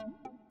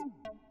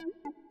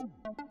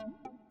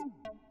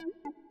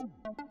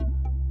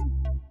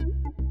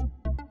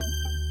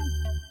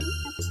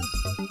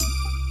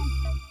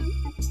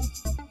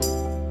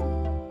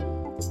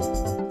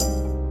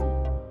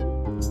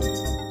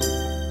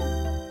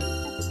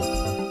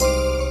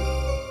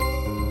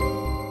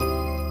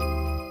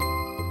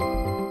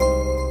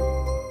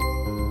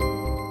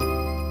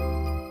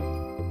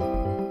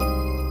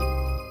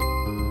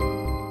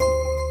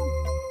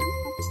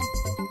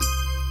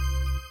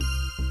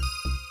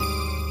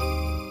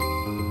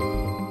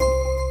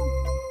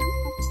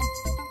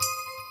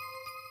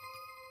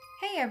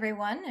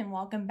Everyone, and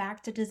welcome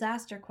back to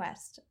Disaster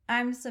Quest.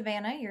 I'm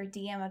Savannah, your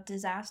DM of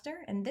Disaster,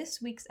 and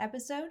this week's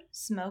episode,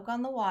 Smoke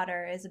on the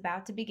Water, is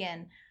about to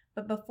begin.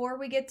 But before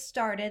we get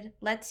started,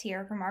 let's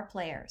hear from our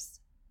players.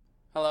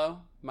 Hello,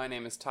 my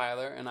name is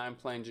Tyler, and I'm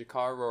playing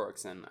Jakar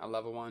Rorikson, a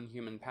level 1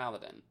 human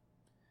paladin.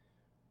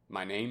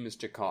 My name is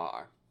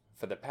Jakar.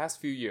 For the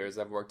past few years,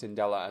 I've worked in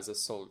Dela as a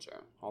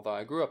soldier, although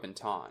I grew up in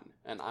Taun,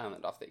 an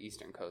island off the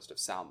eastern coast of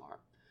Salmar.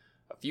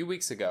 A few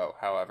weeks ago,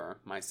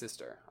 however, my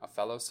sister, a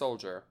fellow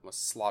soldier, was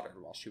slaughtered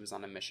while she was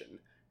on a mission,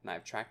 and I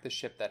have tracked the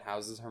ship that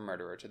houses her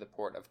murderer to the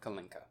port of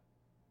Kalinka.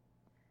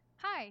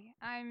 Hi,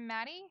 I'm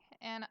Maddie,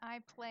 and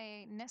I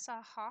play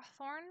Nissa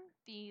Hawthorne,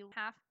 the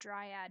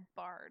half-dryad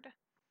bard.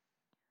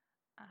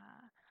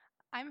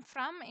 I'm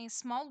from a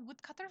small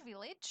woodcutter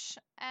village,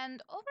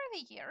 and over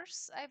the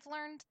years, I've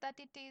learned that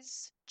it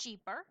is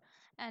cheaper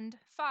and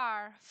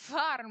far,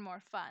 far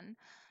more fun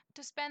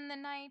to spend the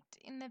night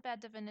in the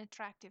bed of an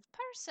attractive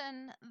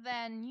person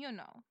than,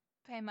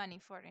 pay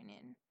money for an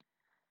inn.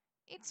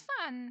 It's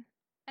fun,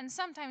 and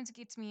sometimes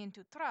gets me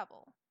into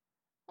trouble.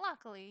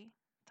 Luckily,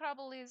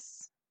 trouble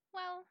is,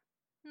 well,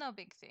 no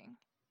big thing.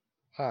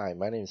 Hi,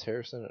 my name is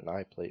Harrison, and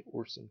I play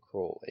Orson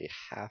Kroll, a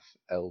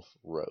half-elf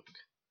rogue.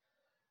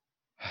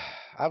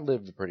 I've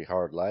lived a pretty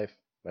hard life.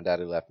 My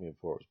daddy left me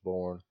before I was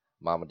born.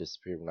 Mama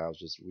disappeared when I was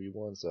just a wee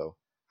one, so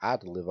I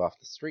had to live off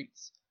the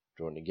streets.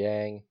 Joined a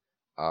gang,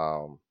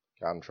 got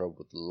in trouble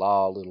with the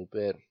law a little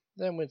bit,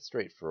 then went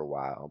straight for a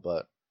while,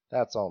 but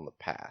that's all in the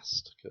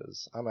past,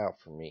 because I'm out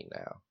for me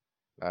now.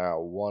 I got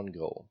one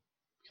goal,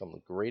 become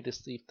the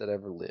greatest thief that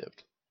ever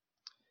lived.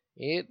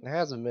 It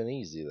hasn't been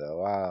easy,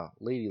 though.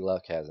 Lady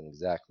Luck hasn't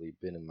exactly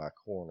been in my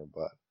corner,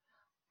 but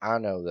I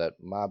know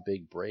that my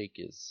big break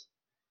is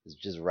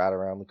just right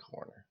around the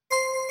corner.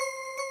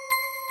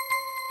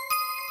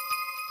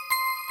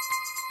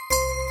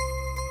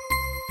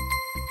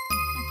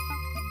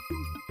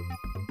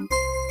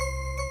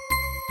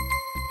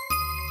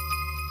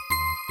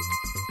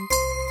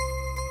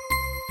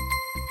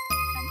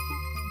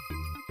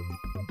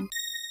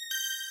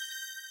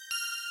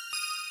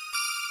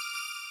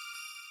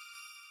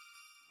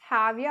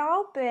 Have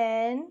y'all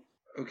been?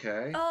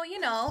 Okay. Oh,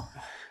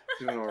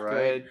 Doing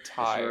alright. Good,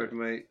 tired. I started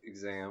my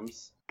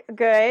exams.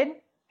 Good.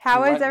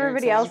 How You was let your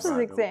everybody exams else's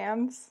ride.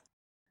 exams?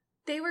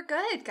 They were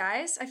good,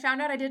 guys. I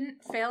found out I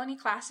didn't fail any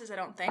classes, I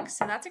don't think,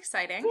 so that's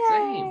exciting.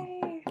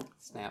 Yay!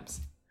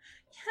 Snaps.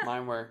 Yeah.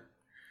 Mine were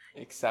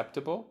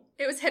acceptable.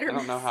 It was hit or I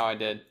miss. don't know how I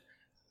did.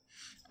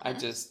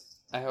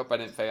 I hope I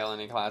didn't fail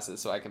any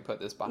classes so I can put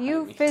this behind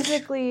You me.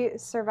 physically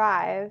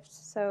survived,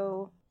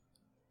 so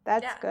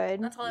that's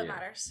good. That's all that Yeah.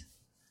 matters.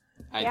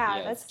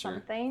 That's it's true.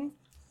 something,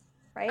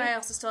 right? I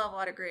also still have a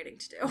lot of grading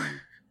to do.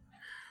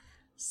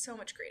 So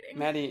much grading.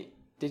 Maddie,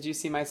 did you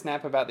see my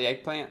snap about the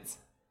eggplants?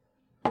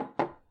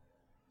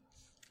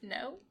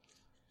 No?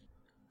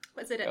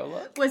 Was it Go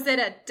look.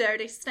 a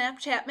dirty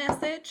Snapchat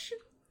message?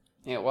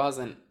 It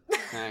wasn't,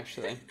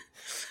 actually.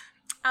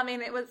 I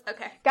mean, it was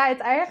okay. Guys,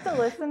 I have to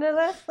listen to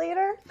this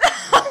later.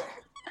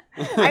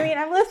 I mean,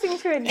 I'm listening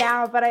to it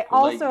now, but I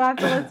also have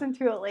to listen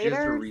to it Just to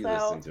later.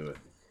 re-listen So to it.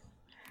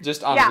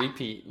 Just on Yeah.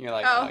 repeat. You're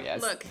like, Oh, oh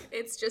yes. look,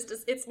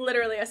 it's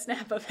literally a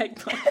snap of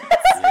eggplant.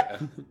 Yeah.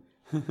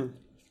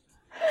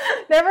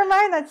 never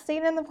mind. That's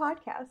staying in the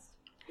podcast.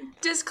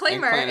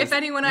 Disclaimer, Eggplant if is-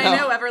 anyone I No.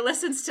 know ever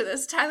listens to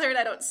this, Tyler and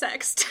I don't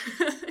sext.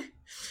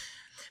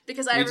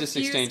 Because I We refuse...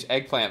 just exchanged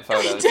eggplant I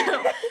photos.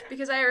 do,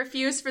 because I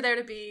refuse for there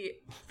to be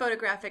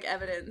photographic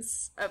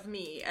evidence of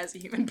me as a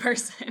human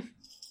person.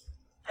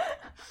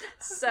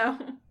 So,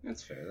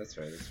 That's fair.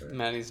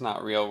 Maddie's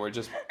not real. We're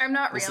just. I'm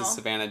not This real. is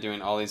Savannah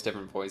doing all these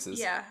different voices.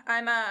 Yeah,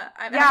 I'm Yeah,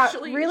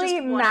 actually really,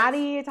 just one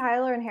Maddie,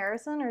 Tyler, and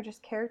Harrison are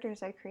just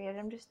characters I created.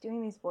 I'm just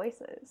doing these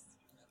voices.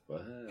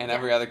 What? And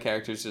every other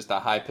character is just a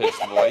high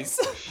pitched voice.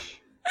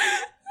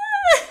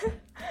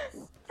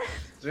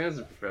 Savannah's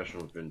a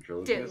professional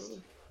ventriloquist.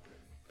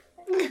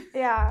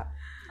 Yeah,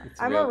 It's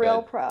I'm a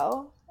real good.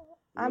 pro.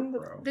 I'm the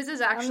Pro. This is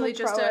actually I'm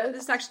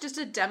the just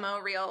a demo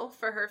reel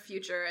for her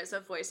future as a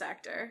voice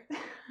actor.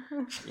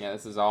 Yeah,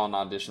 this is all an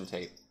audition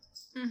tape.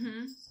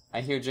 Mm-hmm.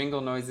 I hear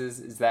jingle noises.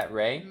 Is that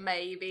Ray?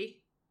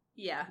 Maybe.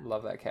 Yeah.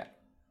 Love that cat.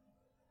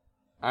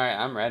 Alright,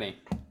 I'm ready.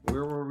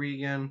 Where were we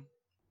again?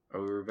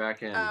 Oh, we were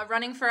back in.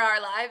 Running for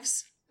our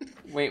lives.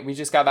 Wait, we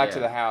just got back to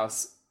Yeah. the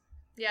house,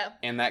 Yeah.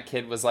 and that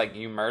kid was like,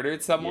 you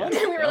murdered someone?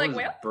 We were that like, was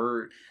well?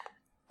 Bert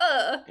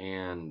Uh.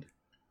 and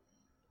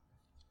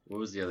what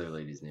was the other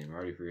lady's name? I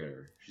already forget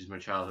her. She's my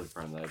childhood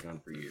friend that I've known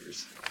for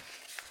years.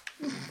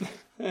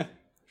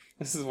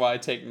 This is why I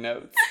take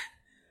notes.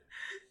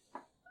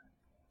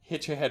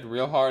 Hit your head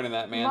real hard in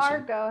that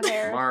mansion. Margot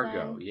Harrison.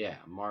 Margot, yeah,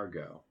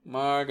 Margot.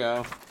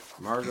 Margot.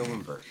 Margot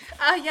and Bert.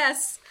 Ah,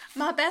 yes.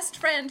 My best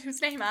friend,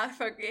 whose name I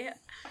forget.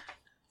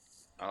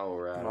 All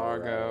right.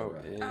 Margot all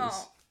right. is.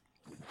 Oh,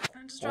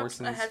 I just dropped a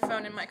Orson's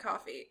headphone in my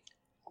coffee.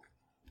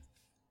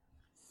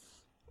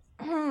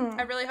 I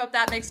you really hope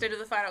that makes it into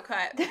the final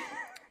cut.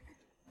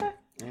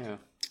 Yeah.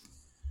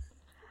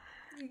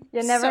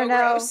 never So know.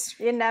 gross.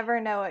 You never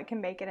know what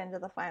can make it into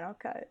the final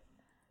cut.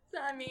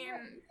 I mean,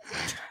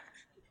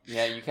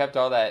 Yeah, you kept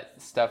all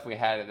that stuff we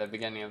had at the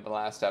beginning of the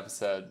last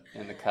episode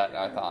in the cut.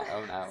 I thought,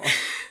 oh no.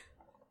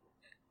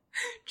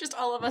 just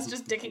all of us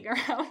just dicking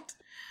around.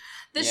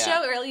 This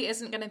Yeah. show really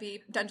isn't going to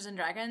be Dungeons and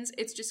Dragons.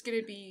 It's just going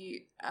to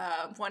be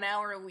 1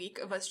 hour a week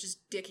of us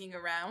just dicking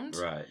around.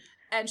 Right.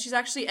 And she's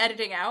actually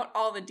editing out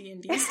all the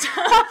D&D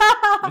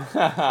stuff.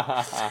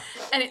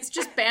 And it's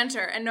just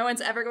banter, and no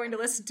one's ever going to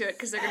listen to it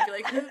because they're going to be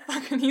like, who the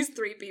fuck are these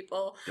three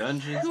people?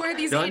 Dungeons. Who are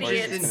these Dungeons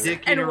idiots?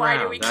 and dicking And why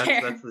do around. we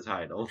care? That's the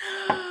title.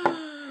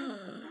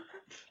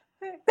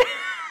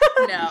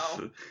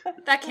 No,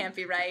 that can't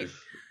be right.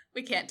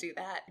 We can't do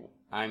that.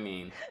 I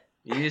mean,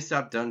 You need to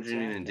stop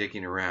dungeoning and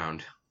dicking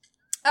around.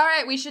 All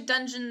right, we should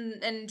Dungeon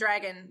and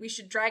Dragon. We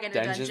should dragon a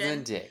Dungeons dungeon.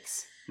 and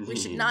Dicks. We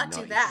should not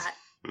do Nice. that.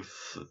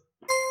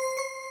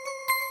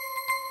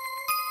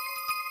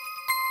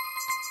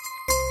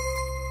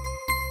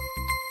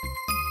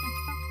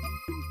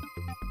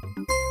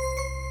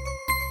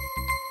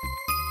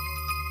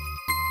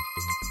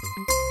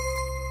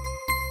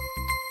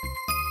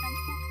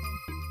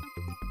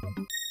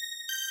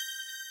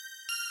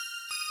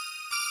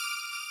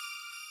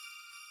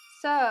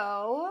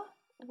 So,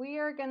 we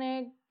are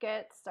gonna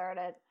get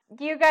started.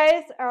 You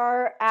guys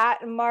are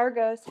at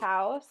Margot's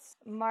house.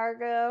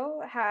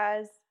 Margot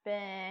has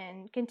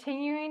been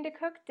continuing to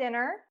cook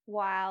dinner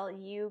while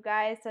you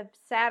guys have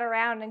sat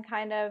around and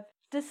kind of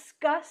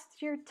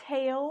discussed your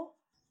tale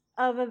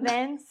of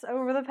events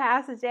over the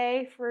past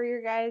day for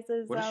your guys'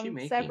 What is she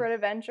making? separate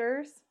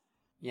adventures.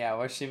 Yeah,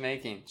 what's she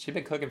making? She's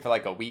been cooking for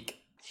like a week.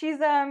 She's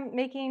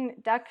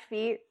making duck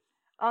feet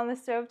on the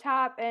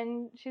stovetop,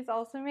 and she's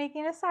also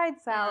making a side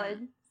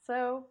salad.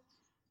 So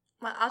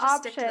Well, I'll just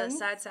stick to the Options.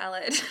 side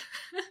salad.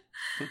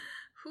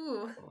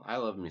 Whew. I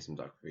love me some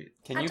duck feet.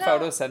 Can I you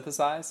don't-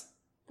 photosynthesize?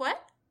 What?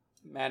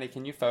 Maddie,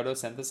 can you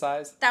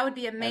photosynthesize That would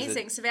be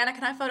amazing. Savannah,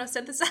 can I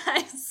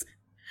photosynthesize?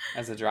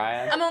 as a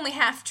dryad? I'm only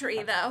half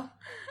tree, though.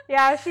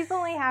 yeah, she's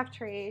only half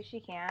tree. She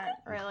can't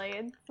really.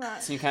 It's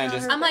not. So you kinda not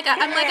just- her I'm like thing. a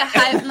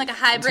Tiny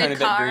hybrid bit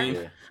car. green.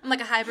 Yeah. I'm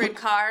like a hybrid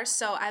car,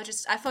 so I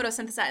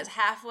photosynthesize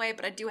halfway,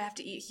 but I do have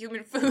to eat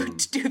human food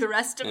to do the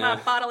rest of my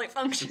Yeah. bodily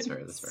functions.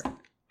 That's fair.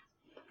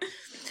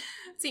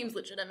 Seems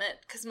legitimate,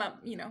 because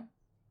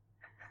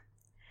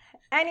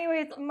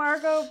Anyways,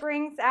 Margot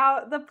brings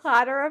out the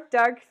platter of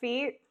duck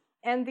feet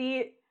and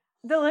the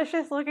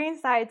delicious looking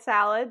side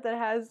salad that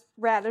has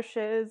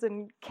radishes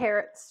and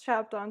carrots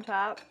chopped on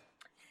top.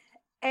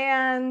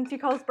 And she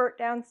calls Bert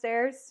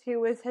downstairs,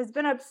 who has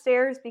been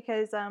upstairs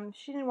because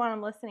she didn't want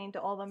him listening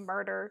to all the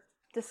murder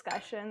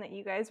discussion that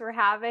you guys were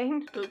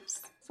having.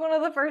 Oops. It's one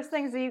of the first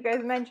things that you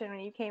guys mentioned when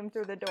you came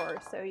through the door,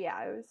 so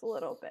yeah, it was a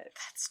little bit.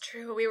 That's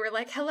true. We were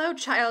like, hello,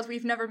 child,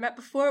 we've never met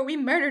before. We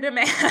murdered a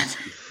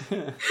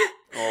man.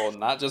 Oh,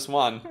 not just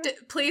one.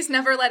 Please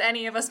never let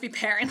any of us be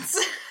parents.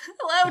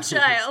 Hello,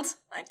 child.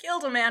 I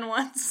killed a man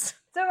once.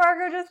 So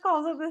Margot just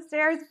calls up the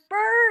stairs,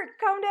 Bert,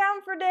 come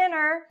down for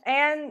dinner.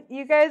 And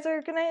you guys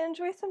are gonna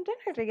enjoy some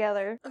dinner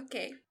together.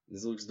 Okay,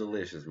 This looks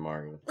delicious,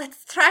 Margot.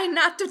 let's try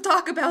not to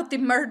talk about the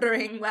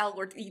murdering while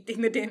we're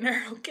eating the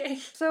dinner, okay?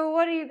 So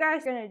what are you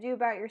guys gonna do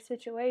about your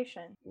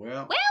situation?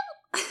 Well,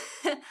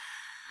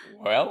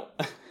 Well,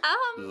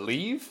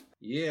 leave?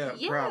 yeah,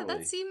 yeah, probably.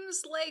 that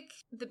seems like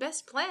the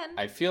best plan.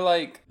 I feel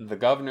like the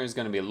governor's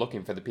going to be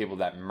looking for the people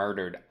that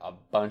murdered a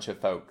bunch of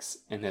folks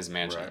in his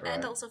mansion. Right.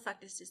 And also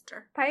fucked his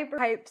sister. Piper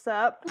pipes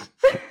up.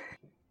 Oh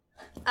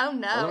How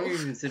long no. have you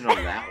been sitting on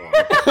that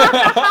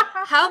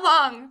one? How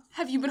long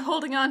have you been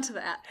holding on to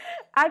that?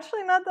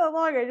 Actually, not that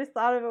long. I just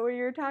thought of it when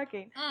you were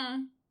talking.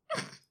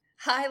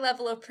 High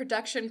level of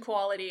production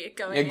quality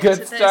going A into good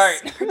this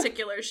start.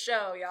 particular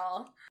show,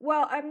 y'all.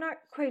 Well, I'm not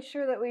quite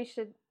sure that we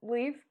should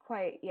leave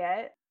quite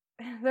yet.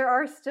 There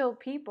are still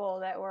people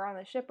that were on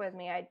the ship with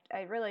me.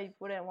 I really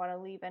wouldn't want to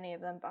leave any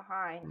of them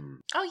behind.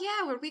 Oh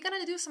yeah, were we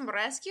gonna do some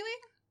rescuing?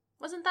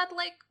 Wasn't that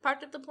like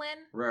part of the plan?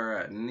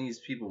 Right. And these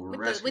people were With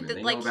rescuing. the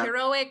They like know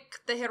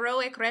about...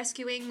 heroic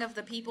rescuing of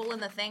the people in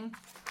the thing.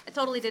 I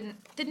totally didn't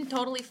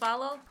totally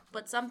follow,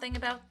 but something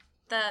about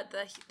the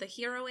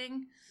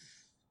heroing.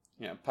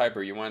 Yeah,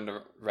 Piper, you wanted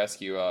to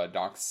rescue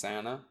Doc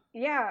Santa?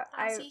 Yeah,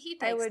 See, he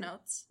I takes would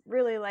notes.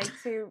 really like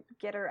to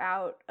get her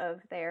out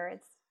of there.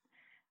 It's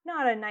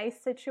not a nice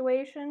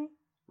situation,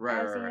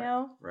 as you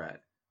know. Right.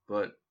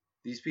 But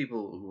these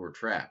people who were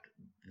trapped,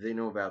 they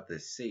know about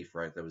this safe,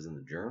 right, that was in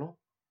the journal?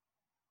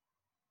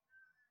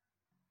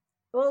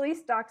 Well, at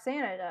least Doc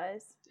Santa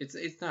does.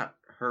 It's not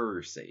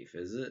her safe,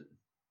 is it?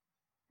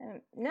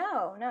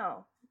 No,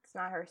 it's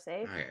not her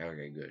safe.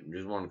 Okay, good.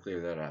 Just want to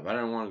clear that up. I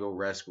didn't want to go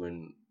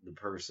rescuing the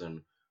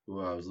person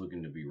who I was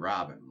looking to be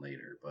robbing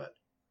later, but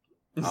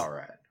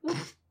alright.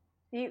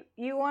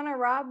 You want to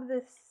rob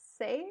the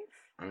safe?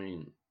 I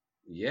mean,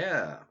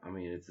 yeah. I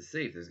mean, it's a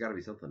safe. There's got to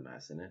be something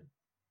nice in it.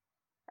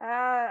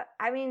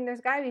 I mean,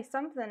 there's gotta be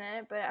something in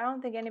it, but I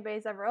don't think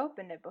anybody's ever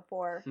opened it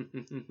before.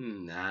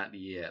 Not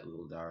yet,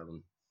 little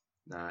darling.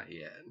 Not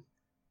yet.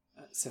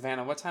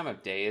 Savannah, what time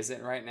of day is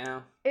it right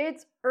now?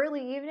 It's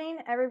early evening.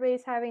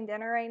 Everybody's having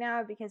dinner right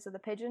now because of the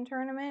pigeon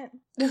tournament.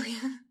 Oh,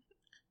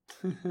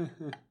 yeah.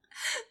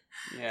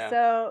 Yeah.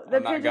 So the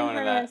I'm not pigeon going to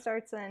tournament that.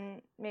 starts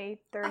in maybe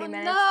 30 Oh,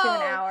 minutes to an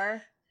no.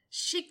 hour.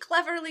 She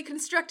cleverly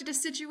constructed a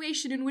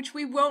situation in which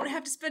we won't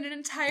have to spend an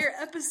entire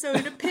episode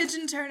in a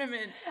pigeon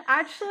tournament.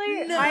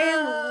 Actually, No. I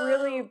am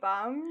really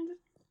bummed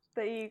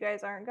that you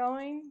guys aren't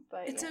going,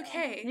 but It's you know,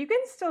 okay. you can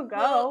still go.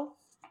 Well,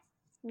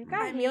 You've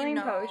got I mean, healing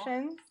no.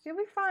 potions. You'll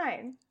be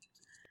fine.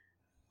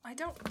 We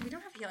don't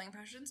have healing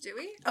potions, do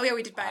we? Oh yeah,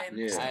 we did buy them.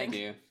 Yeah. Just I kidding.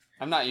 do.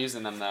 I'm not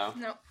using them though.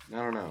 No, I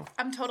don't know.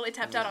 I'm totally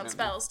tapped out on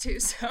spells too,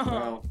 so.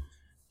 Well,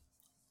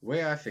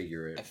 way I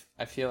figure it,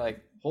 I feel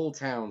like whole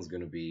town's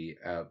gonna be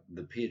at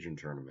the pigeon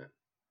tournament,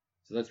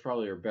 so that's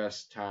probably our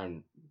best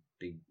time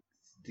to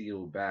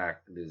steal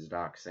back this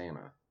Doc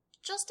Santa.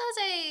 Just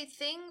as a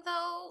thing,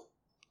 though,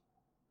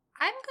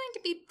 I'm going to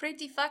be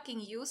pretty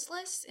fucking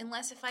useless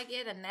unless if I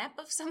get a nap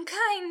of some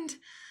kind.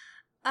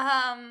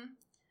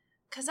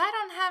 'Cause I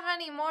don't have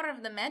any more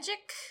of the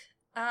magic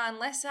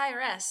unless I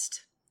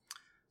rest.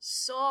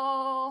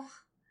 So,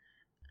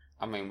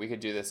 I mean we could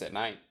do this at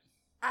night.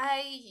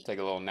 I Take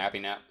a little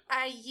nappy nap.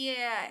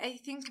 I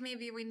think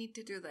maybe we need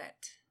to do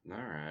that. All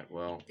right.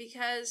 Well,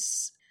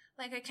 Because,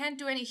 like, I can't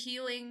do any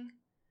healing.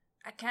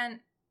 I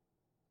can't,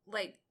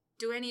 like,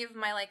 do any of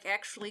my, like,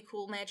 actually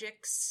cool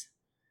magics.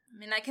 I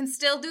mean, I can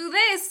still do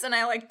this, and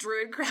I like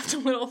druid craft a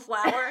little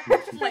flower,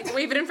 like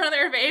wave it in front of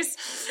their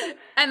face,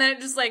 and then it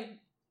just like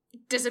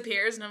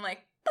disappears, and I'm like,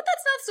 but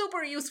that's not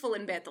super useful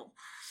in battle.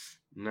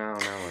 no,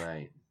 it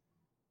ain't.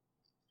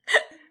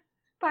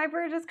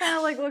 Piper just kind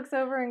of like looks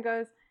over and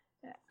goes,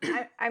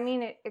 I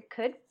mean, it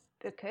could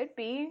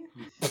be.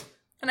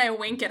 And I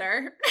wink at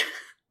her.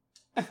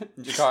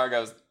 Jakar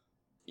goes,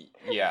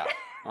 yeah,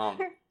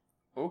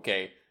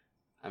 okay.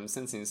 I'm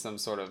sensing some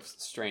sort of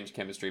strange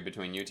chemistry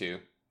between you two.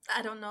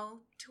 I don't know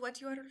to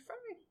what you are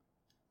referring.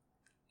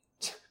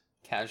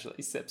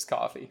 Casually sips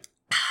coffee.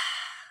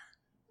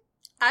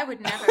 I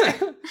would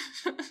never.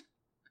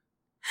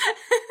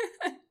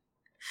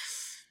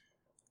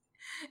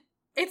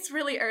 It's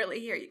really early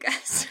here, you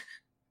guys.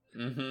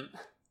 Mm-hmm.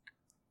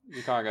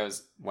 Jakar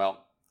goes,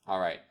 well,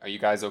 alright. Are you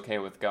guys okay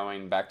with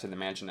going back to the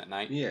mansion at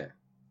night? Yeah.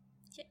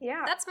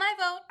 Yeah. That's my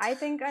vote. I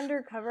think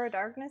under cover of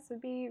darkness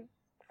would be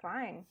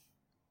fine.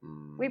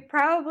 Mm, We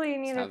probably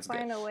need Sounds to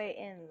find good. a way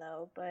in,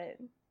 though, but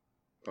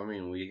I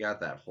mean, we got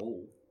that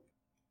hole.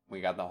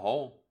 We got the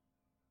hole.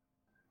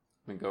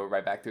 We go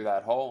right back through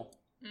that hole.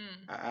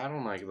 I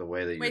don't like the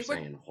way that you're Wait, what-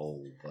 saying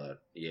hole,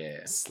 but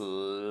yeah.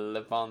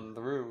 Slip on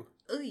through.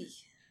 Oy.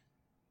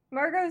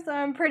 Margot's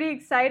pretty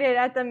excited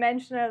at the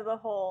mention of the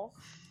hole.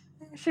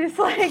 She's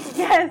like,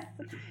 yes,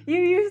 you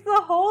used the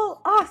hole?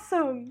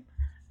 Awesome.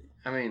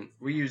 I mean,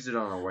 we used it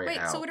on our way Wait,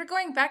 out. so we're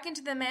going back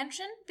into the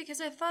mansion?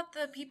 Because I thought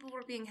the people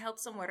were being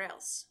held somewhere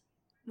else.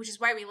 Which is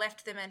why we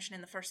left the mansion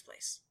in the first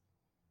place.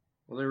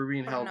 Well, they were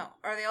being Or held. no,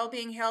 are they all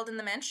being held in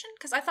the mansion?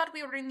 Because I thought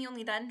we were in the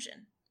only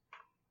dungeon.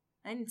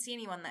 I didn't see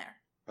anyone there.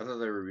 I thought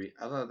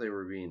they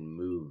were being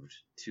moved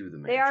to the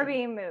mansion. They are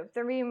being moved.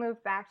 They're being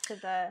moved back to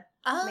the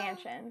Oh.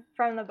 mansion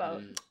from the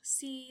boat.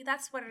 See,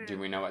 that's where Do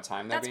we know what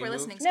time they're that's being where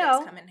moved? listening skills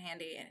No. come in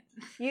handy.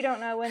 You don't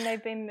know when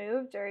they've been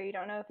moved, or you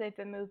don't know if they've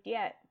been moved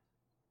yet.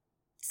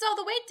 So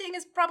the waiting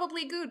is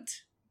probably good,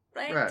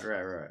 right? Right.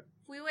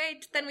 If we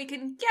wait, then we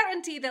can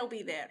guarantee they'll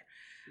be there.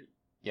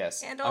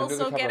 Yes. And under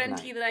the also cover of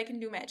guarantee night. that I can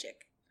do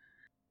magic.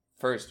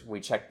 First, we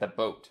check the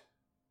boat.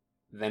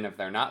 Then, if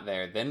they're not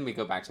there, then we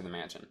go back to the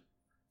mansion.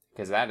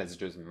 Because that is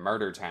just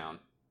murder town.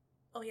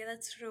 Oh yeah,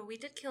 that's true. We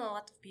did kill a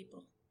lot of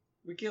people.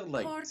 We killed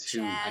like Poor 2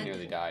 Chad. I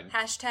nearly died.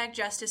 Hashtag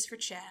justice for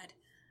Chad.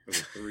 There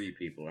were 3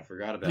 people. I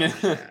forgot about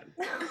that.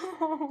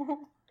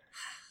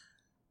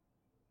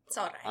 It's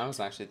alright. I was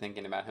actually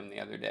thinking about him the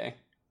other day.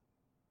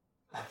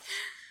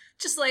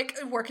 Just like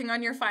working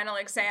on your final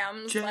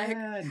exams. Chad.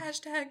 Like,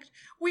 hashtag,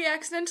 we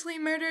accidentally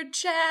murdered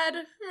Chad.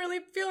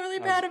 Feel really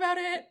bad about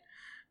it.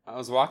 I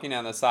was walking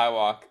down the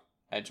sidewalk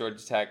at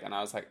Georgia Tech, and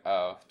I was like,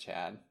 oh,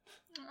 Chad.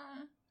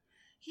 Aw.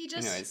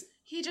 Anyways.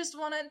 He just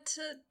wanted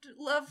to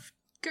love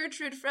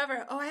Gertrude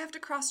forever. Oh, I have to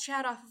cross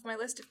Chad off of my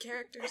list of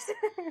characters.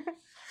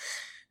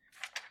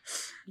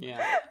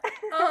 Yeah.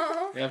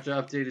 Oh. You have to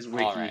update his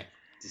wiki. All right.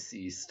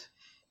 Deceased.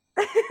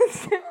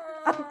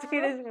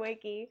 Update his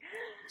wiki.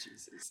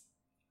 Jesus.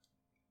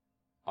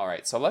 All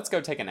right, so let's go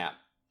take a nap.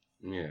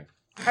 Yeah.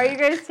 Are you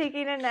guys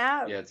taking a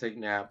nap? Yeah, take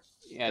nap.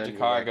 Yeah, Then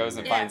go Jakar back goes in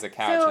and there. finds a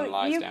couch and So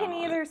lies you down can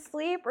on either it.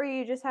 sleep or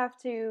you just have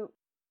to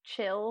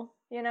chill.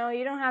 You know,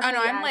 you don't have to Oh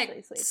no, be I'm actually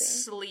like sleeping.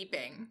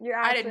 sleeping. You're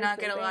I did actually not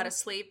get a sleeping. lot of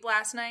sleep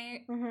last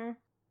night. Mm-hmm.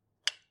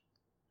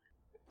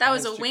 That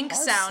was Has a wink Jakar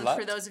sound for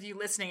slept? those of you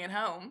listening at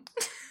home.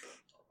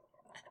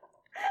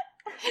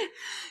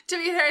 To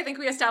be fair, I think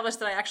we established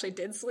that I actually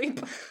did sleep.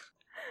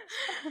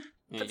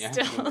 Yeah, but you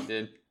still. absolutely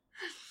did.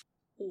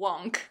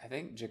 Wonk. I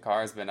think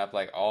Jakar's been up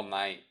like all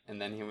night,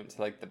 and then he went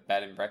to like the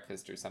bed and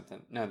breakfast or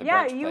something. No, the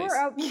Yeah, brunch you place. were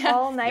up Yeah.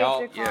 all night,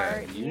 Y'all- Jakar. yeah,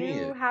 you need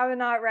You it. have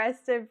not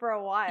rested for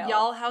a while.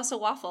 Y'all House of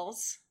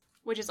Waffles,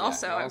 which is Yeah,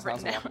 also Y'all's I've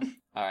written House of down.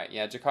 All right,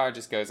 yeah. Jakar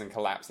just goes and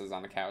collapses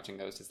on the couch and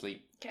goes to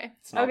sleep. Okay.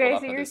 Snuggled Okay, up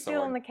so with you're his still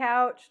sword. on the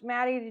couch.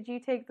 Maddie, did you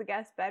take the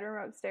guest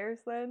bedroom upstairs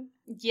then?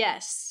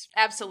 Yes,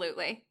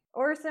 absolutely.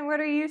 Orson, what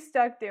are you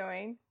stuck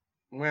doing?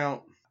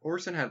 Well,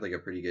 Orson had like a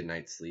pretty good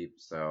night's sleep,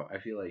 so I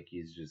feel like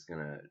he's just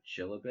gonna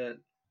chill a bit.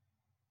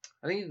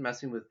 I think he's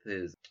messing with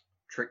his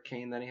trick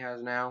cane that he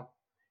has now.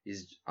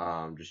 He's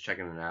just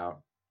checking it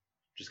out,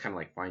 just kind of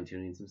like fine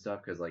tuning some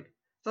stuff because like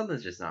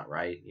something's just not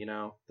right, you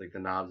know, like the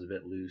knob's a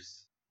bit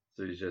loose,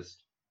 so he's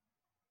just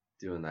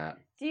doing that.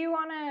 Do you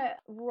want to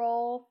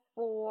roll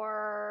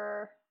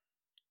for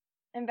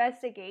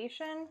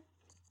investigation?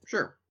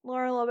 Sure,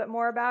 Learn a little bit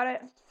more about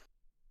it.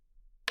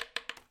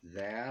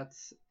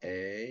 that's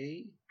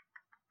a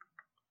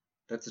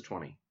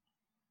 20.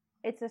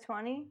 It's a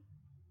 20.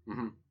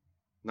 Mm-hmm.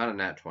 Not a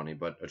nat 20,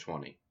 but a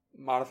 20.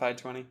 Modified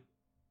 20.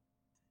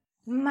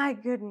 My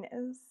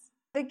goodness.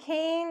 The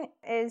cane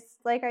is,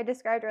 like I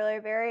described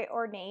earlier, very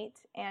ornate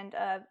and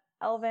of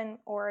elven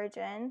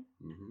origin.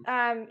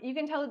 Mm-hmm. You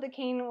can tell that the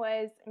cane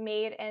was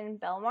made in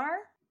Belmar.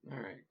 All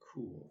right,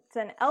 cool. It's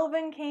an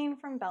elven cane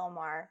from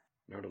Belmar.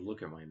 Now to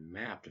look at my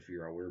map to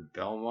figure out where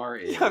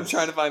Belmar is. Yeah, I'm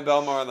trying to find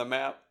Belmar on the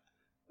map.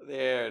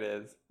 There it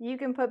is. You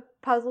can put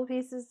puzzle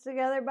pieces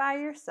together by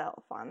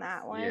yourself on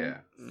that one. Yeah.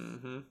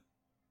 Mm-hmm.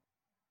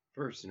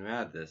 Person who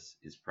had this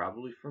is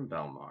probably from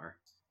Belmar.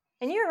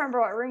 And you remember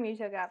what room you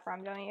took that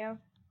from, don't you?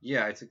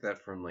 Yeah, I took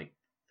that from like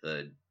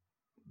the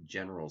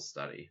general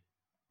study.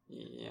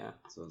 Yeah.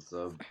 So it's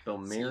a So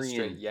you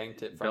straight Belmarian.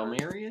 yanked it from her.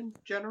 Belmarian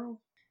general?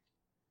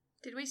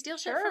 Did we steal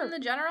shit Sure. from the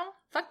general?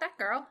 Fuck that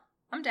girl.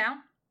 I'm down.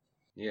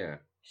 Yeah.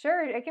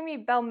 Sure, it can be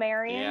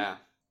Belmarian. Yeah.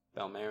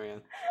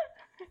 Belmarian.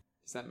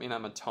 Does that mean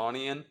I'm a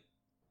Tawnian?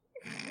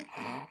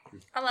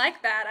 I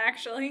like that,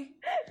 actually.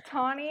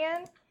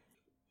 Taunian.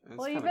 That's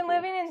Well, you've kinda been cool.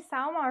 living in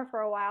Salmar for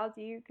a while.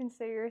 Do you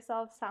consider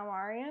yourself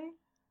Salmarian?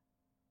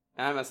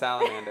 I'm a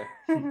salamander.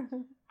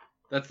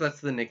 That's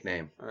the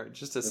nickname. Or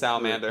just a That's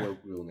salamander. The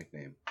colloquial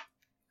nickname.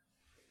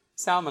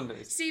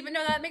 Salamanders. See, but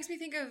no, that makes me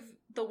think of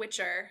The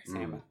Witcher.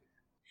 Salmon.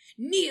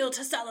 Kneel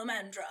to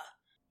Salamandra.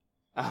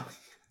 Oh.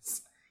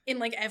 In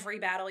like every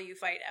battle you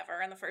fight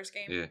ever in the first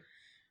game.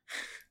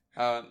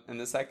 Yeah. And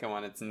the second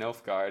one, it's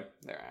Nilfgaard.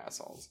 They're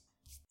assholes.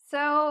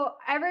 So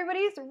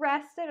everybody's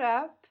rested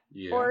up.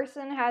 Yeah.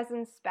 Orson has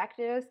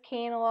inspected his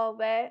cane a little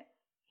bit.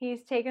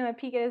 He's taken a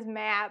peek at his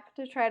map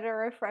to try to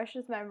refresh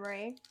his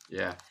memory.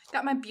 Yeah.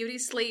 Got my beauty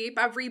sleep.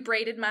 I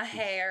rebraided my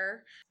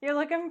hair. You're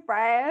looking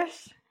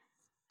fresh.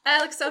 I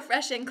look so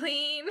fresh and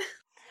clean.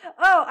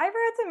 Oh, I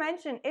forgot to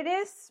mention, it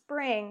is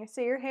spring,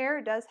 so your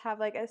hair does have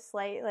like a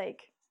slight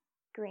like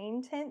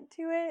green tint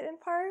to it in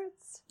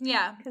parts.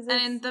 Yeah, 'Cause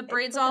and it's the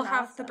braids all looking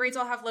have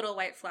awesome. little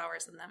white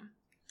flowers in them.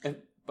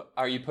 But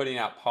are you putting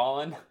out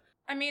pollen?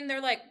 I mean,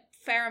 they're like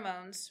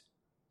pheromones.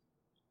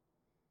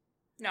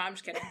 No, I'm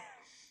just kidding.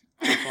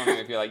 I was wondering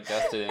if you like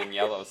dusted in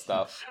yellow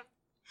stuff.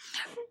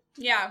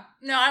 Yeah,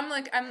 no, I'm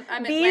in Bees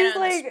Atlanta in the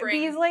like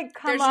spring. bees like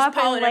come There's just up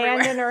and pollen land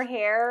everywhere. in her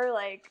hair,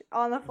 like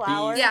on the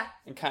flowers. Yeah,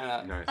 And kind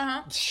of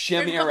Nice.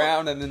 shimmy There's a couple-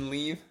 around and then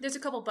leave. There's a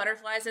couple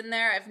butterflies in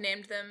there. I've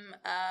named them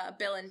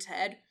Bill and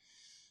Ted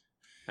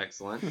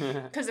Excellent.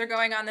 because they're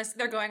going on this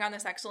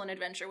excellent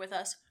adventure with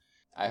us.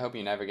 I hope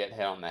you never get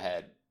hit on the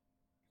head.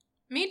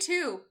 Me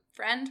too,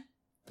 friend.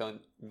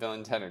 Bill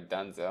and Ted are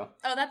donezo.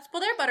 Oh,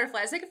 they're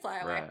butterflies. They can fly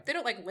away. Right. They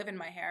don't like live in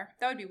my hair.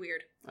 That would be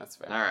weird. That's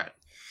fair. All right.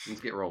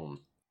 Let's get rolling.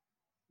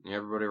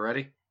 Everybody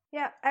ready?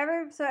 Yeah,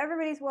 so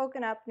everybody's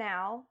woken up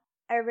now.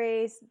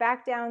 Everybody's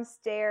back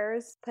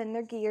downstairs, putting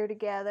their gear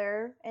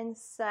together and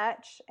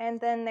such.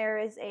 And then there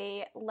is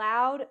a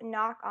loud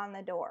knock on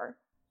the door.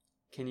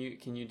 Can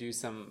you do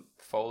some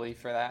Foley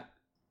for that?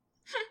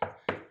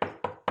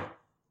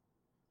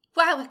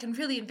 Wow, I can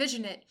really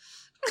envision it.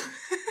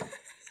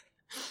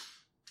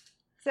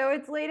 So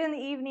it's late in the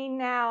evening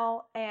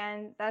now,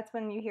 and that's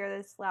when you hear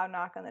this loud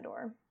knock on the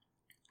door.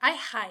 I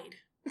hide.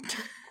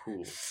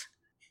 Cool.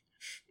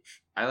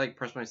 I like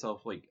press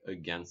myself like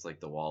against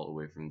like the wall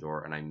away from the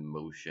door, and I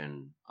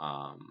motion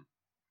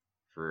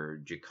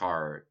for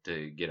Jakar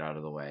to get out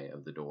of the way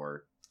of the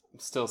door. I'm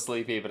still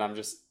sleepy, but I'm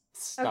just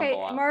stumble Okay,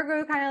 out.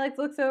 Margot kind of like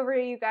looks over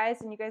at you guys,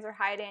 and you guys are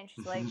hiding, and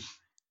she's like,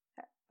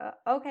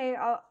 okay,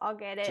 I'll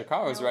get it.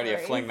 Jakar was No ready to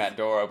worries." fling that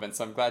door open,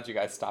 so I'm glad you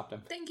guys stopped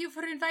him. Thank you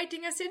for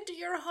inviting us into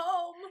your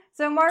home.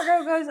 So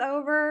Margot goes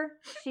over,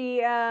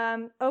 she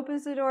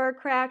opens the door a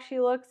crack, she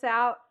looks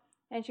out,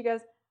 and she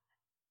goes,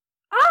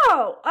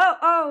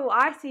 oh,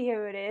 I see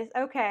who it is.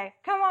 Okay,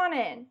 come on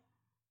in.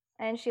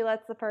 And she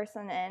lets the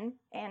person in,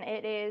 and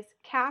it is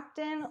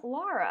Captain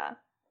Laura.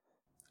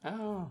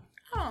 Oh,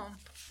 Oh,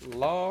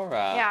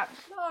 Laura. Yeah,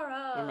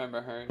 Laura. I remember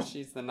her.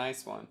 She's the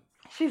nice one.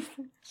 she's,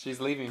 She's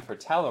leaving for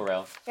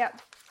Telleril. yep.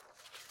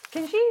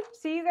 Can she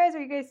see you guys, or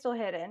are you guys still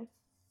hidden?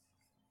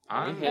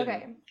 I'm I'm hidden.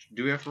 Okay.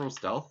 Do we have to roll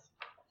stealth?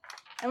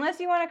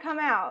 Unless you want to come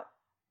out.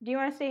 Do you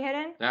want to stay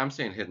hidden? Yeah, I'm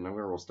staying hidden. I'm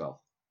gonna roll stealth.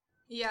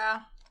 Yeah.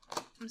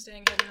 I'm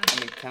staying hidden. I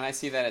mean, can I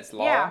see that it's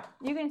Law? Yeah,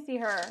 you can see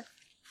her.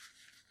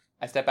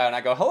 I step out and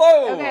I go,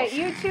 hello! Okay,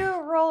 you two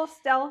roll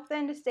stealth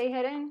then to stay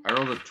hidden. I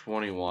rolled a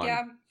 21.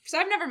 Yeah. So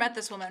I've never met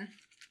this woman.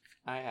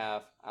 I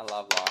have. I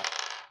love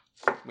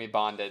Law. We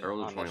bonded I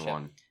rolled a on the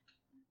 21. ship.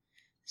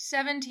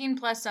 17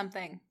 plus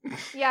something.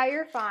 Yeah,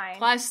 you're fine.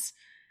 plus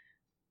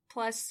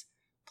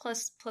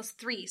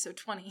 3, so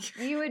 20.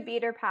 You would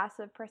beat her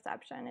passive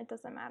perception. It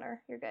doesn't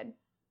matter. You're good.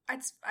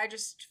 I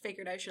just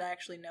figured I should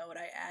actually know what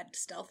I add to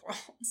stealth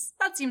rolls.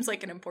 That seems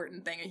like an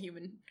important thing a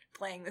human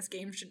playing this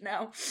game should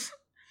know.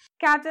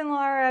 Captain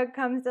Laura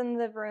comes in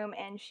the room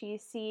and she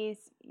sees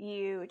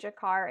you,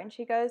 Jakar, and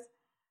she goes,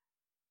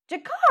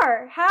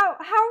 Jakar, how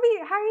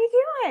are you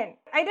doing?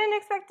 I didn't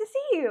expect to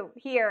see you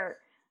here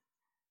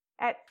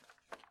at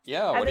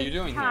Yeah, what are this you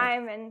doing here?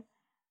 time and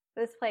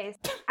this place.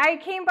 I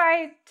came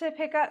by to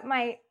pick up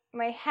my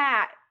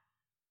hat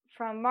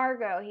from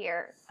Margot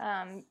here.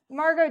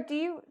 Margot, do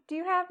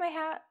you have my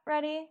hat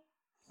ready?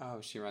 Oh,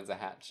 she runs a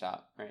hat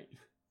shop, right?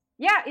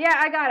 Yeah,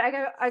 I got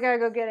it. I gotta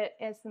go get it.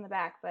 It's in the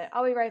back, but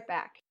I'll be right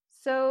back.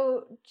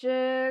 So,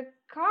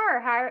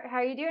 Jakar, how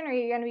are you doing? Are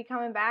you going to be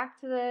coming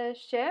back to the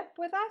ship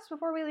with us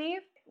before we leave?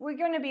 We're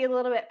going to be a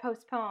little bit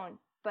postponed,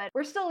 but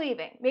we're still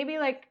leaving. Maybe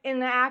like in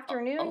the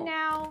afternoon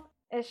now.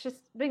 It's just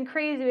been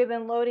crazy. We've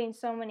been loading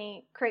so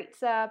many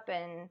crates up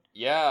and...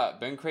 Yeah,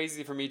 been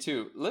crazy for me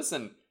too.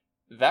 Listen,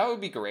 that would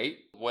be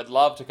great. Would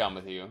love to come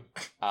with you.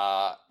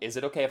 Is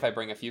it okay if I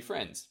bring a few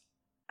friends?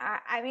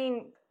 I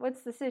mean,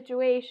 what's the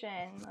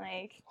situation?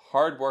 Like...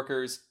 Hard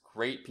workers,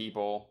 great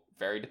people,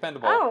 very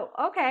dependable.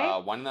 Oh, okay.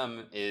 One of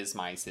them is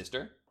my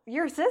sister.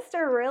 Your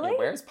sister, really? Yeah,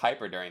 where's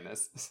Piper during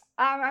this?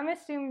 I'm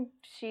assuming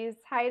she's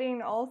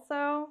hiding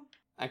also.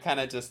 I kind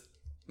of just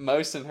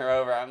motion her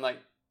over. I'm like,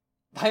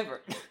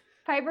 Piper.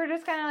 Piper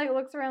just kind of like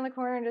looks around the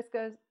corner and just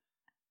goes,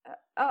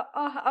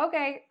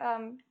 okay,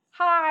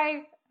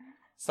 hi.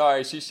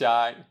 Sorry, she's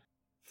shy.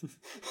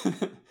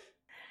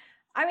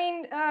 I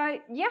mean,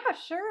 yeah,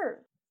 sure.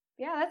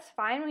 Yeah, that's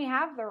fine. We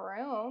have the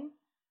room.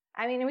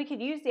 I mean, we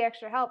could use the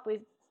extra help.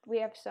 We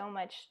have so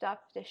much stuff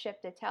to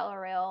ship to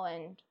Telleril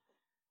and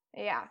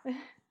yeah.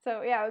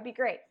 So, yeah, it would be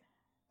great.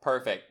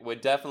 Perfect.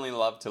 Would definitely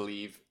love to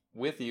leave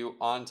with you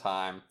on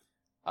time.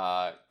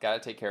 Gotta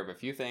take care of a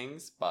few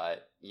things,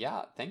 but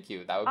yeah, thank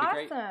you. That would be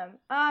great.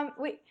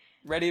 Awesome.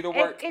 Ready to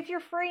work. If you're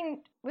free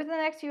within the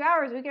next few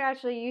hours, we could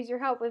actually use your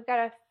help. We've got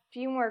a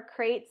few more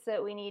crates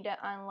that we need to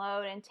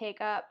unload and take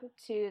up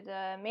to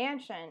the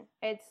mansion.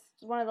 It's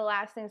one of the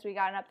last things we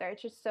gotten up there.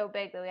 It's just so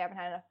big that we haven't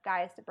had enough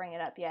guys to bring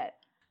it up yet.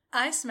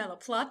 I smell a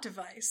plot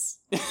device.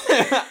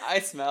 I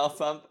smell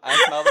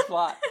the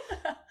plot.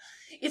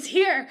 It's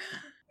here.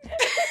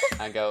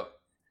 I go,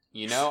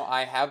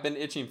 I have been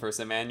itching for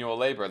some manual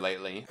labor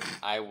lately.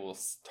 I will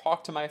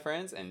talk to my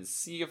friends and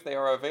see if they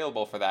are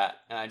available for that.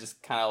 And I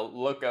just kind of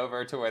look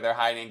over to where they're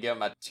hiding and give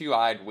them a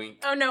two-eyed wink.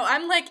 Oh no,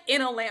 I'm like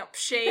in a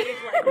lampshade,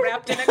 like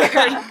wrapped in a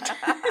curtain.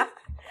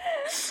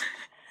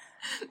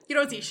 You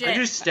don't see shit. I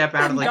just step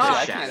out of like God. the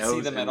I shadows can't see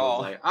them and at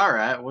all. was like, all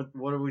right,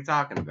 what are we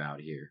talking about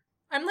here?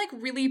 I'm like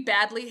really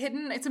badly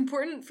hidden. It's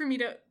important for me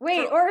to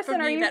Wait, for Orson,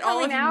 me are you that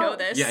all of coming you know out?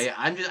 this. Yeah,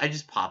 I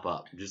just pop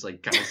up, just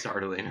like kind of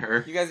startling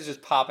her. You guys are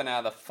just popping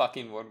out of the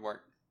fucking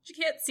woodwork. She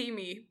can't see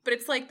me, but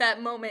it's like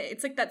that moment.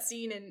 It's like that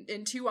scene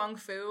in Tu Wong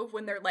Fu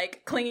when they're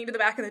like clinging to the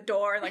back of the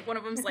door, and like one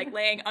of them's like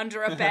laying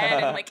under a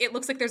bed, and like it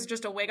looks like there's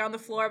just a wig on the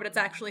floor, but it's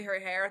actually her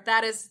hair.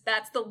 That's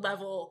the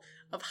level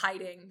of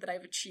hiding that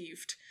I've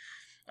achieved.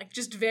 Like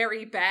just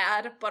very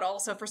bad, but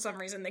also for some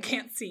reason they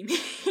can't see me.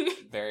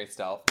 Very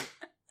stealth.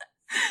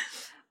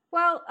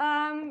 Well,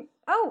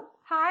 oh,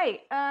 hi.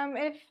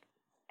 If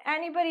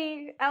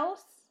anybody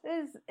else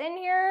is in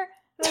here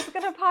that's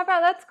gonna pop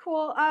out, that's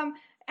cool.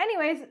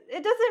 Anyways,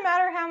 it doesn't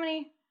matter how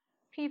many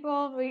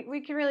people,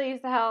 we could really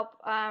use the help.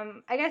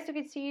 I guess we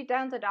could see you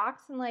down at the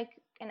docks in like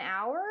an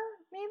hour,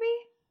 maybe?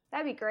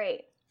 That'd be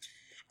great.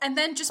 And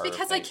then just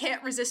because I Perfect.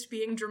 can't resist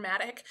being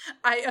dramatic,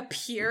 I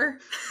appear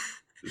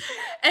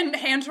and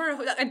hand her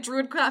a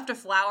druidcraft a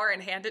flower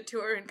and hand it to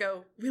her and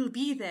go, "We'll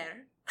be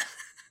there."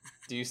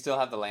 Do you still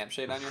have the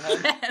lampshade on your head?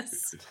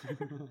 Yes.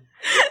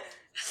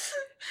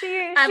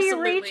 She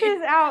Absolutely.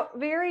 reaches out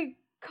very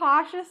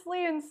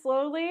cautiously and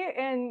slowly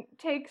and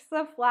takes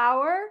the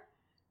flower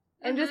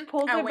and just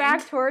pulls I it back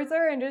wink. towards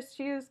her and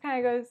she just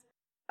kind of goes,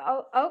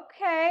 "Oh,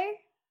 okay.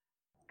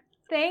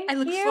 Thank I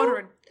look you."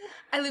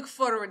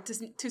 forward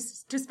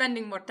to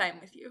spending more time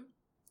with you.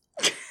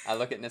 I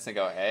look at Nis and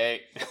go,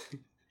 hey.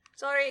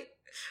 Sorry.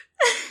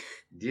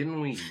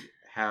 Didn't we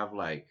have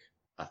like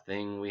a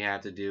thing we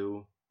had to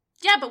do?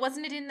 Yeah, but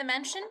wasn't it in the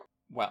mansion?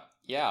 Well,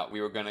 yeah, we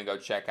were gonna go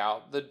check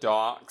out the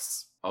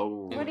docks.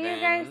 Oh, What are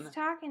you guys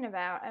talking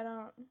about? I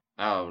don't...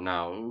 oh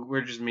no,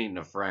 we're just meeting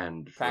a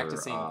friend for,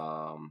 Practicing.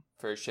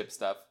 For ship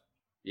stuff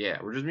yeah,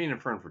 we're just meeting a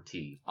friend for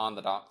tea. on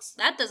the docks.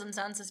 That doesn't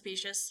sound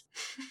suspicious.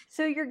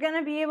 So you're going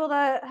to be able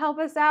to help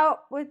us out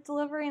with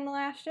delivering the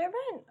last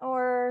shipment?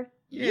 Or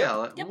Yeah,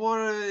 like, Yep. what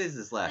is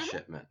this last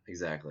shipment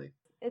exactly?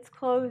 it's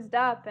closed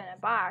up in a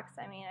box?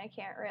 I mean, I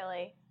can't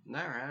really...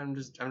 Alright, I'm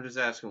just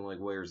asking like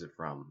where's it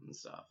from and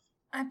stuff.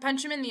 I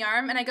punch him in the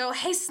arm and I go,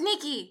 "Hey,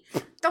 Sneaky!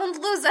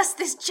 Don't lose us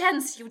this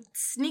chance, you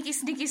sneaky,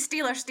 sneaky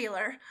stealer.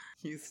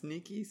 You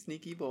sneaky,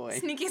 sneaky boy.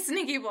 Sneaky,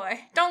 sneaky boy.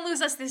 Don't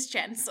lose us this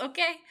chance,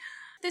 okay?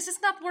 This is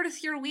not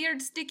worth your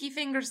weird sticky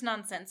fingers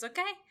nonsense,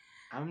 okay?"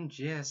 I'm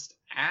just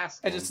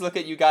asking. I just look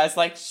at you guys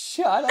like,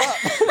 shut up.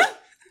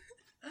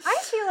 I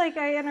feel like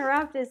I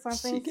interrupted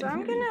something, She so can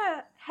I'm hear you.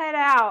 gonna head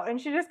out.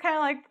 And she just kind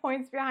of like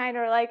points behind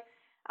her, like,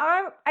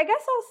 I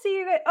guess I'll see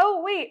you guys.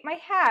 Oh, wait, my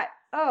hat.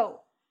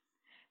 Oh.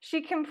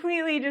 She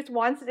completely just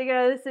wants to get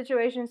out of the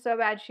situation so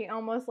bad she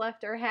almost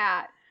left her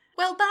hat.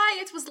 "Well, bye,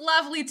 it was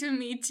lovely to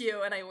meet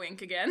you," and I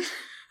wink again.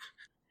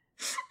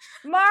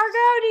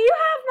 Margot, do you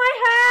have my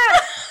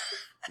hat?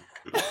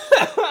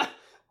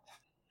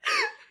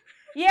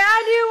 Yeah,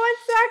 I do. 1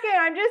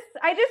 second.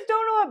 I just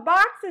don't know what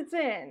box it's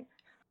in.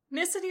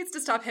 Nissa needs to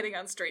stop hitting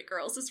on straight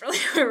girls, is really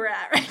where we're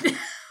at right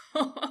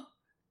now.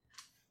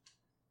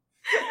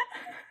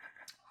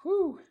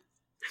 Whew.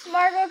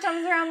 Margot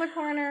comes around the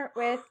corner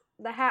with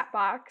the hat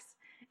box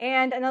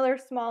and another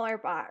smaller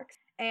box,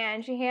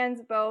 and she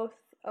hands both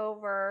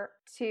over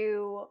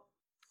to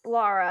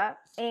Laura,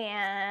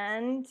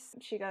 and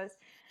she goes,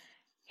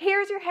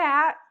 "Here's your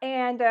hat,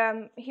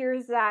 and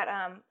here's that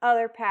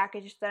other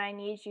package that I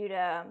need you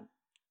to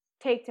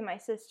take to my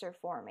sister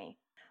for me."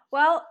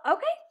 "Well,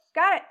 okay,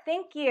 got it,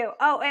 thank you.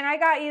 Oh, and I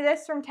got you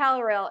this from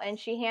Telleril," and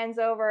she hands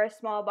over a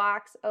small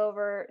box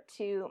over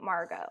to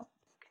Margot.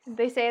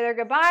 They say their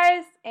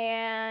goodbyes,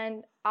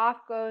 and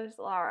off goes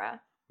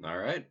Laura. All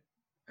right,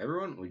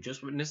 everyone, we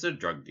just witnessed a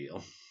drug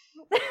deal.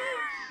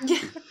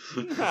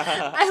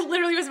 I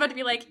literally was about to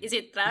be like, "Is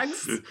it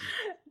drugs?"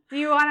 Do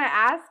you want to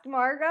ask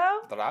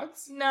Margot?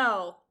 Drugs?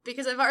 No,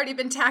 because I've already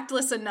been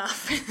tactless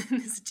enough.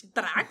 Is it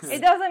drugs?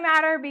 It doesn't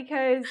matter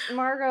because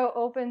Margot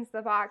opens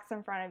the box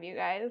in front of you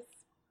guys.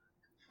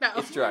 No.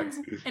 It's drugs.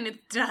 And it's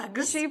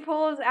drugs. She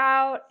pulls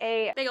out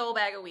a... Big old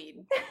bag of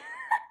weed.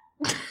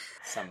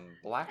 Some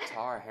black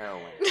tar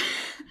heroin.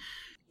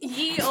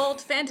 Ye old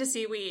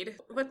fantasy weed.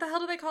 What the hell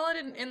do they call it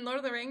in Lord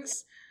of the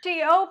Rings?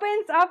 She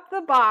opens up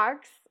the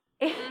box,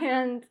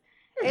 and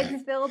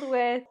it's filled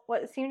with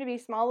what seem to be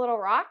small little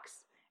rocks.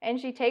 And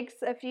she takes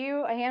a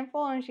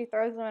handful, and she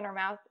throws them in her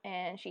mouth,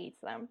 and she eats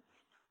them.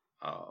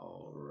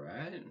 All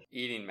right.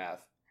 Eating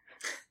meth.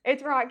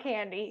 It's rock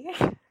candy.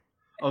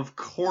 Of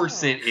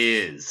course it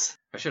is.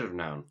 I should have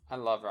known. I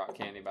love rock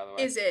candy, by the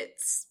way. Is it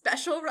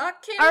special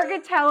rock candy?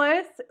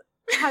 Argatellis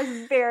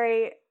has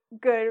very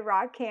good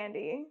rock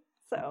candy,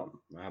 so...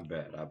 I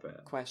bet.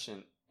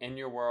 Question. In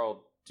your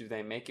world, do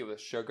they make it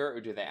with sugar, or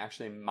do they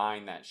actually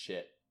mine that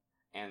shit?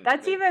 And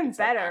That's even it's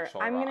like better.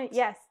 actual I'm gonna... rocks?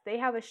 Yes, they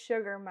have a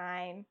sugar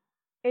mine.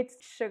 It's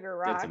sugar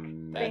rock. That's They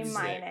amazing.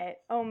 mine it.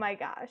 Oh my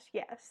gosh,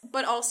 yes.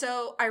 But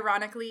also,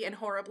 ironically and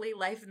horribly,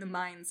 life in the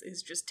mines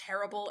is just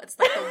terrible. It's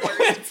like the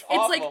worst. It's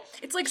awful.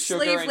 It's like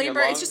Sugar slave in your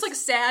labor. It's just lungs. like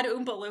sad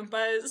Oompa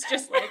Loompas. It's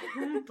just like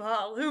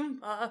Oompa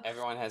Loompa.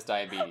 Everyone has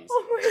diabetes.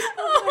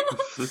 Oh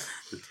my god.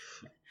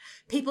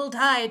 People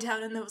die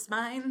down in those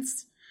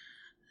mines.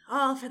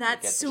 All for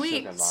that Get the sweet,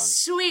 sugar lung.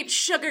 sweet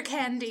sugar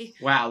candy.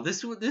 Wow,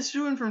 this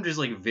went from just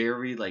like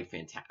very like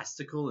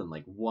fantastical and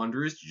like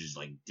wondrous to just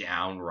like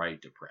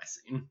downright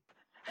depressing.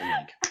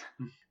 And,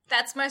 like,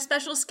 That's my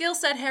special skill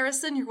set,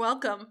 Harrison. You're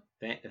welcome.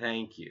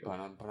 thank you.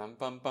 Bum, bum,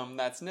 bum, bum,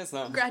 that's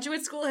Nissa.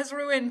 Graduate school has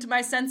ruined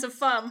my sense of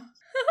fun.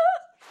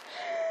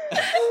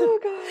 Oh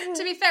god.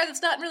 To be fair,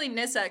 that's not really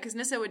Nissa, because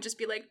Nissa would just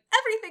be like,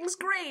 "Everything's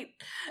great."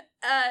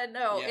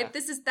 No, Yeah.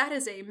 that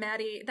is a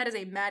Maddie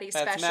That's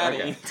special.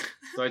 Maddie. Okay.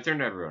 So I turned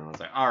to everyone and I was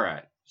like, all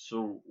right,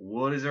 so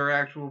what is our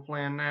actual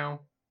plan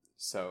now?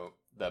 So,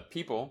 the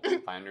people,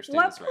 if I understand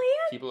What this right,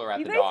 plan? people are at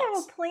You the guys docks.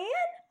 have a plan?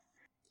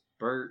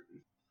 Bert.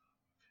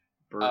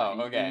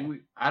 Oh, okay.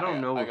 I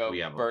don't know I if go, we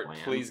have Bert, a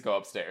plan. please go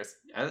upstairs.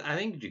 I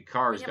think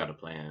Jakar's We have got a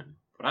plan,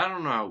 but I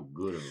don't know how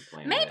good of a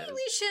plan Maybe it is.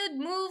 we should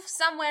move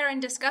somewhere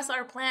and discuss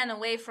our plan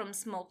away from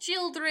small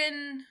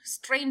children,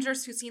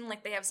 strangers who seem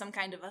like they have some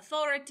kind of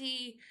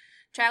authority,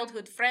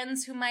 childhood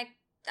friends who might,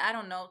 I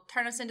don't know,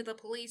 turn us into the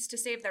police to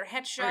save their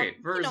headshot. Okay,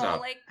 first you know, off,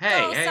 like hey,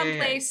 go hey, hey,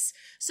 someplace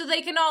so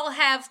they can all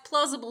have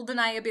plausible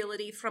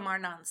deniability from our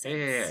nonsense.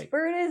 Hey.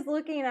 Bert is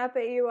looking up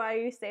at you while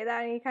you say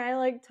that, and he kind of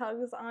like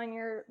tugs on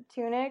your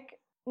tunic,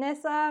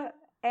 Nissa,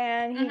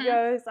 and he Mhm.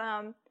 goes,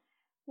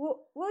 will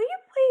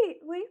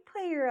you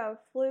play your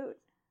flute?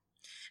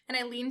 And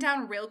I lean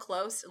down real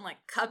close and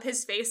like cup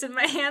his face in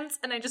my hands,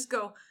 and I just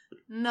go,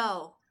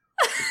 "No."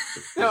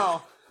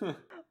 No!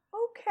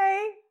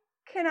 Okay,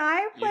 can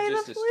I play You the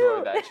just flute?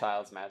 destroyed that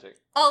child's magic.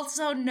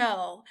 Also,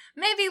 no.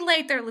 Maybe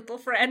later, little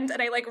friend.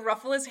 And I like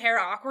ruffle his hair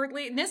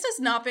awkwardly. Nissa's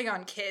not big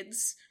on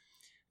kids.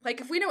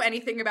 Like, if we know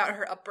anything about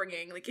her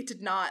upbringing, like, it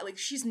did not, like,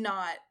 she's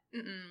not,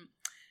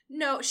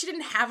 No, she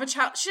didn't have a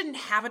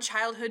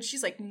childhood.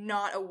 She's, like,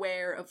 not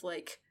aware of,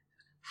 like,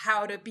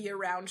 how to be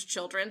around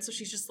children. So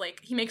she's just,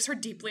 like, he makes her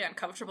deeply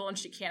uncomfortable and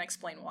she can't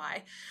explain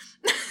why.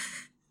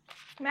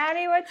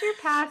 Maddie, what's your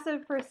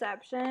passive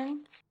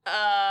perception?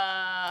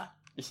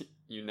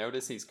 You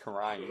notice he's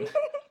crying.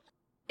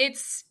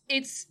 It's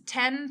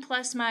 10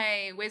 plus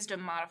my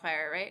wisdom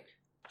modifier, right?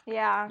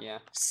 Yeah. Yeah.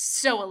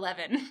 So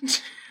 11.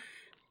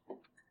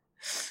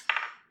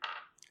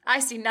 I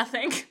see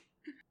nothing.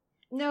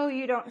 No,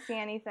 you don't see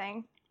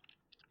anything.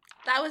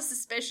 That was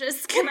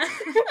suspicious. Can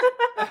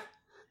I?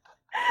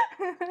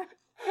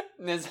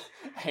 And his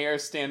hair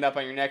stand up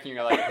on your neck, and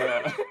you're like,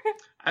 ugh.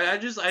 I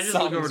just look over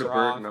Something's to Bert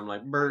wrong. and I'm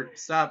like, Bert,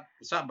 stop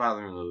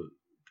bothering the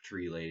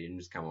tree lady and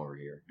just come over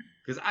here.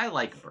 Because I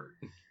like Bert.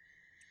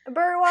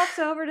 Bert walks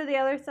over to the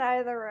other side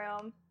of the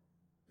room.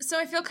 So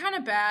I feel kind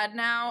of bad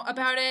now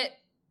about it.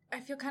 I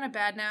feel kind of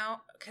bad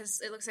now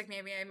because it looks like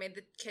maybe I made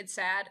the kid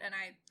sad and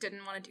I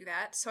didn't want to do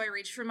that. So I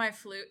reached for my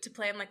flute to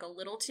play him like a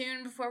little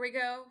tune before we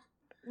go.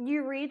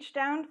 You reach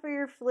down for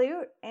your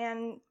flute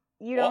and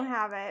you don't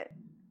have it.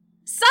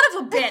 Son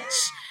of a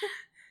bitch!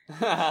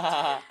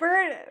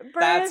 Bert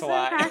That's has been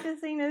why.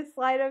 practicing his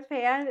sleight of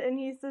hand, and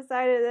he's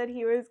decided that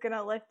he was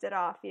gonna lift it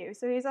off you.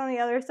 So he's on the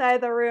other side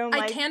of the room.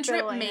 I cantrip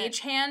fiddling Mage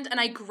it. Hand and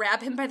I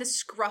grab him by the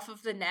scruff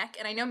of the neck.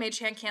 And I know Mage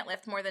Hand can't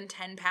lift more than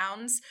 10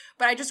 pounds,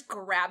 but I just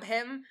grab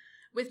him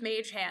with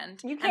Mage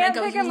Hand. You and I can't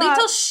go, pick "You him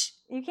little up. sh-"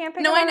 You can't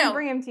pick No, him I up know. and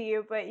bring him to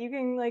you, but you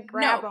can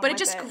grab him. No, but it with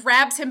just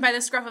grabs him by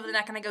the scruff of the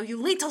neck and I go,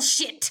 "You little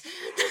shit."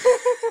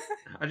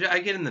 I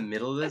get in the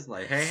middle of this,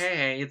 like,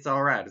 hey, it's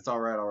alright, it's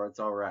alright, it's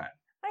alright.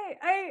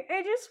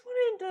 I just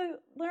wanted to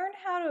learn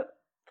how to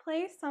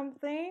play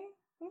something.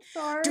 I'm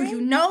sorry. Do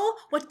you know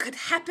what could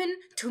happen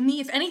to me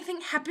if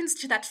anything happens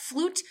to that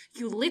flute,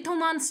 you little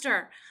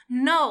monster?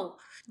 No,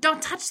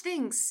 don't touch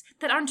things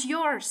that aren't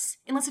yours,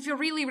 unless if you're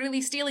really,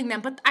 really stealing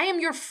them. But I am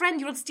your friend.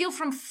 You don't steal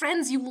from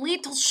friends, you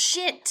little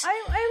shit.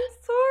 I'm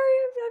sorry.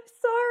 I'm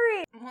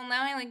sorry. Well,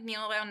 now I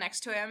kneel down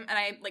next to him and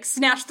I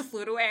snatch the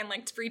flute away and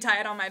retie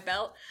it on my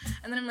belt.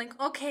 And then I'm like,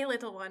 okay,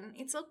 little one,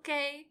 it's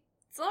okay.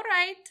 It's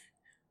alright.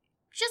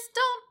 Just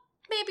don't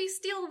maybe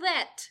steal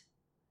that.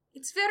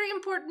 It's very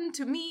important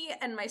to me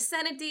and my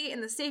sanity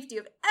and the safety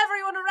of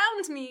everyone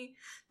around me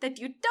that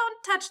you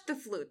don't touch the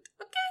flute,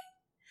 okay?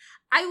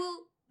 I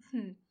will,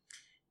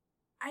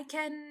 I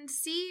can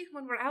see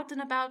when we're out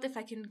and about if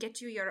I can get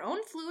you your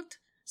own flute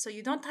so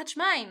you don't touch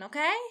mine,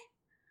 okay?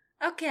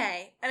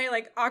 Okay. And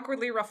I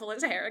awkwardly ruffle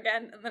his hair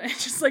again and then I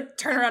just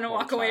turn around and Poor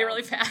walk away child.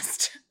 really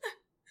fast.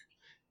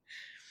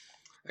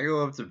 I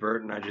go up to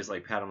Bert and I just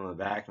pat him on the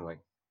back and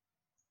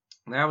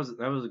that was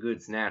a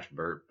good snatch,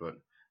 Bert, but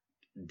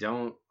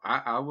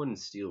I wouldn't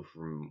steal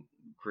from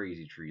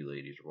crazy tree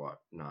ladies or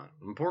whatnot.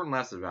 Important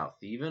lesson about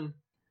thieving,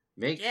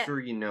 make Yeah. sure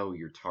you know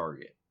your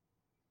target.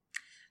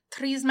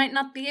 Trees might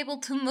not be able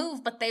to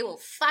move, but they will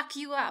fuck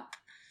you up.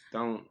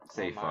 Don't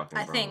say Oh my. fucking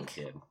I wrong, think.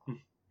 kid.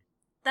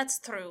 That's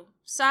true.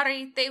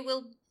 Sorry, they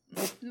will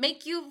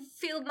make you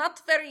feel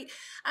not very...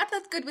 I'm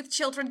not good with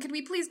children. Can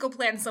we please go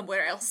plan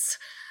somewhere else?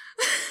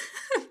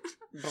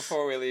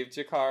 Before we leave,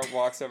 Jakar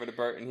walks over to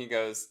Bert and he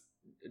goes,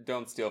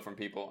 "Don't steal from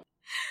people."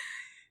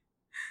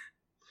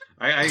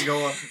 I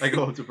go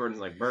up to Bert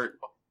and like, Bert,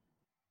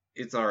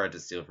 it's alright to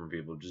steal from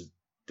people, just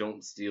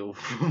don't steal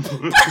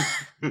from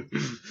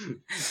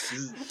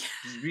just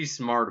be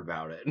smart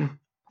about it.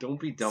 Don't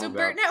be dumb So about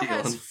Bert now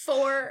stealing. has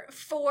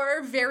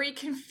four very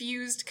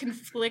confused,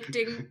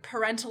 conflicting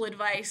parental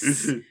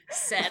advice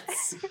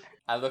sets.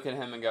 I look at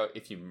him and go,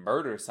 "If you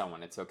murder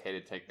someone, it's okay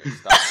to take their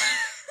stuff."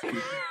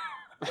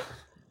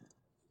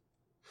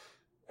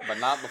 But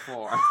not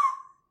before.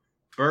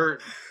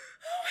 Bert,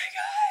 Oh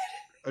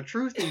my god. a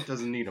true thief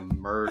doesn't need to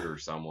murder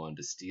someone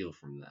to steal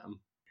from them.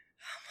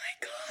 Oh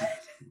my god.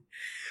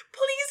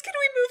 Please, can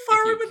we move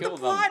forward with the kill them,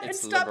 plot and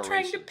it's stop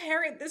trying to liberation.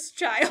 parent this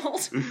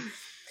child?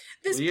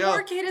 This Well,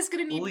 poor kid is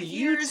gonna need Well,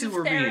 you years two of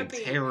are being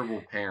therapy.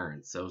 terrible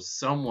parents, so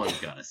someone's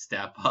gotta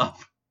step up.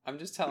 I'm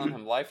just telling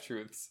him life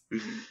truths.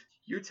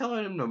 You're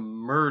telling him to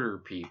murder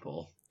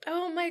people.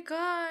 Oh my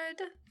god.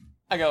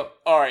 I go,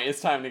 "Alright, it's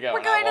time to go." We're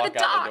and I going to walk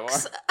the out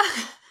docks. the door.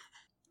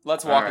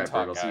 Let's walk Alright, and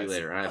talk, Bert, I'll guys. see you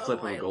later. And I flip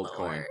Oh him a my gold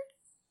coin lord.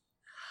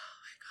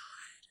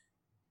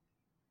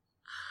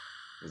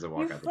 as I walk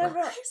You out the flip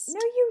door. it. No,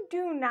 you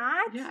do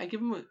not. Yeah, I give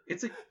him you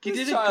This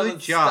did a child good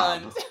is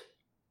job. stunned.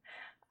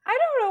 I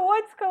don't know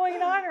what's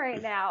going on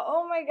right now.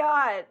 Oh my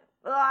god.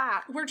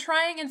 Ugh. We're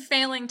trying and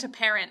failing to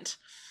parent.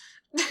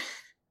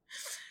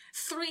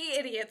 3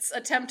 idiots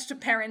attempt to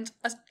parent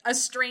a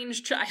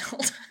strange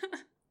child.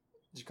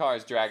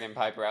 Jakar's dragging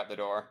Piper out the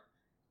door.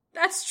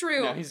 That's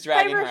true. No, he's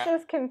dragging her Piper's out.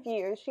 just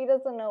confused. She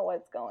doesn't know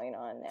what's going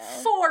on now.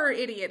 4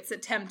 idiots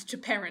attempt to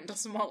parent a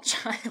small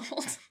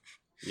child.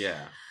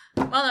 Yeah.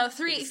 Well, no,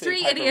 three Say,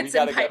 three Piper, we idiots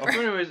and gotta go. Piper. So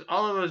anyways,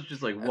 all of us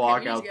just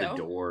walk we out need to the go.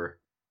 door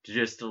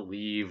to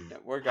leave Yeah,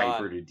 we're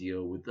Piper gone. to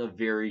deal with a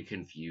very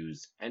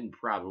confused and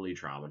probably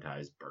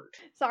traumatized Bert.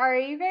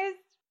 Sorry, you guys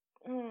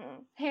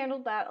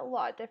handled that a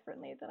lot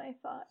differently than I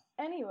thought.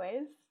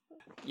 Anyways.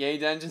 Yay,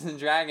 Dungeons and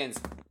Dragons.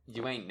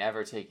 You ain't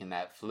never taken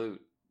that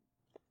flute.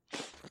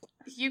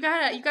 You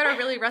gotta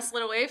really wrestle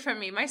it away from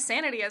me. My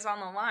sanity is on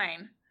the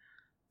line.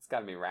 It's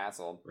gotta be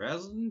razzled.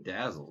 Razzled and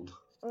dazzled.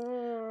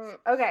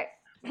 Okay.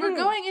 We're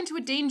going into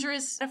a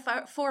dangerous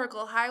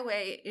metaphorical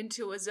highway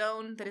into a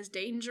zone that is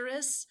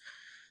dangerous.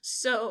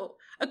 So,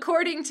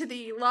 according to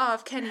the law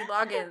of Kenny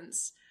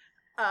Loggins,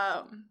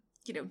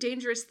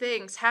 dangerous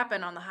things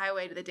happen on the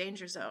highway to the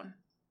danger zone.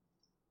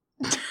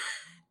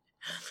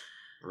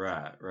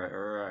 Right.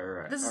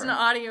 This is All an right.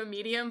 audio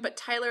medium, but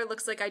Tyler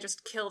looks like I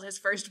just killed his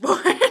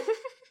firstborn.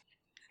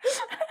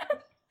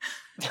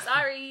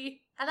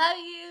 Sorry. I love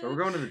you. So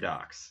we're going to the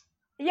docks.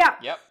 Yeah.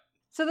 Yep.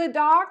 So the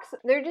docks,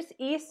 they're just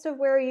east of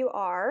where you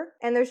are,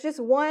 and there's just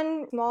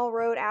one small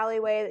road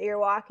alleyway that you're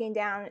walking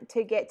down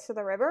to get to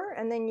the river,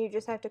 and then you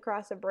just have to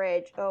cross a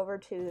bridge over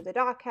to the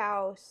dock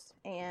house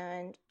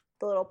and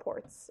the little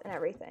ports and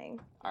everything.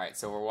 All right,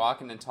 so we're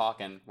walking and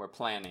talking. We're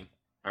planning.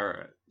 All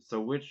right. So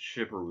which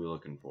ship are we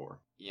looking for?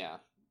 Yeah.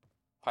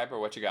 Piper,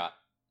 what you got?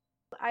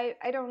 I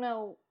don't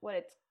know what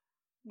its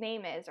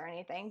name is or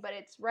anything, but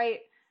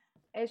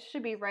it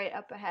should be right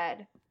up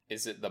ahead.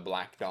 Is it the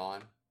Black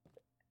Dawn?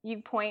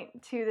 You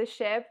point to the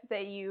ship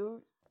that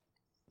you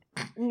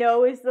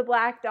know is the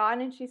Black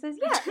Dawn, and she says,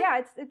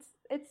 yeah,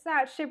 it's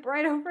that ship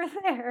right over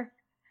there.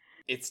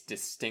 Its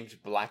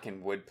distinct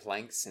blackened wood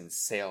planks and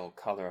sail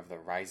color of the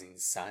rising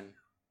sun.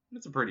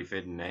 That's a pretty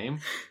fitting name.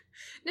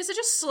 Nissa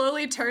just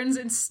slowly turns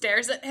and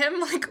stares at him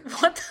like,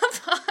 what the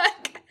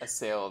fuck? A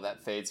sail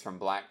that fades from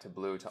black to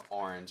blue to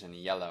orange and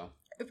yellow.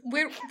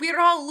 We're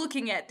all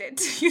looking at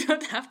it. You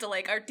don't have to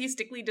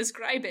artistically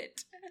describe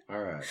it. All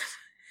right.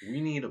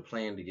 We need a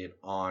plan to get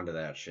onto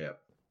that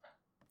ship.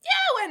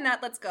 Yeah, why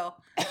not? Let's go.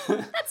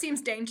 That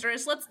seems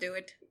dangerous. Let's do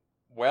it.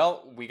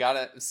 Well, we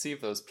gotta see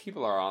if those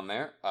people are on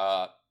there.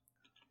 All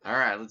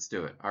right, let's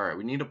do it. All right,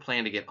 we need a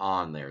plan to get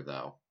on there,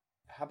 though.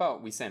 How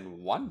about we send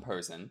one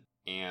person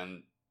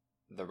and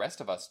the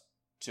rest of us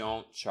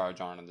don't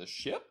charge onto the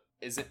ship?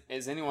 Is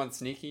anyone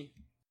sneaky?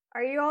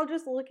 Are you all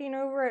just looking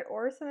over at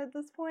Orson at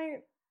this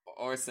point?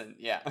 Orson,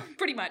 yeah.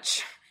 Pretty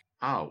much.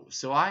 Oh,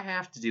 so I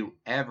have to do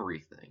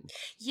everything.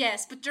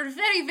 Yes, but you're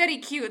very, very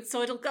cute,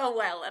 so it'll go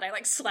well. And I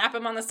slap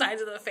him on the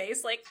sides of the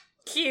face,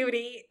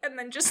 cutie, and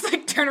then just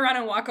turn around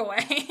and walk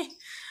away.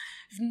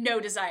 I've no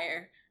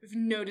desire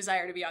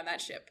to be on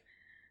that ship.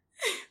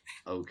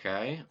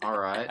 Okay, all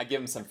right. I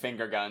give him some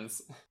finger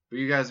guns. But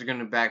you guys are going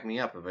to back me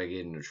up if I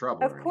get into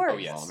trouble Of or course.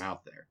 anything Oh, while yes. I'm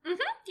out there.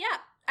 Yeah.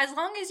 As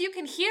long as you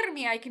can hear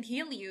me, I can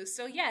heal you.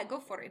 So yeah, go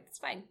for it. It's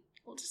fine.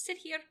 We'll just sit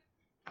here.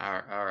 All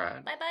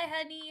right. Bye-bye,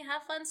 honey.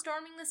 Have fun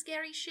storming the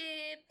scary ship.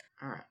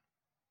 All right.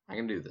 I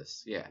can do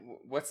this. Yeah.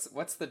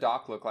 What's the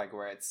dock look like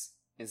where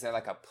is there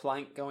a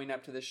plank going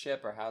up to the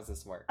ship, or how's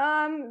this work?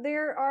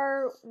 There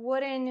are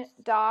wooden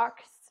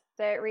docks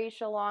that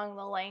reach along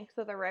the length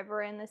of the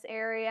river in this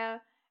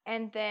area,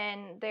 and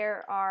then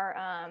there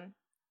are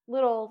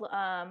little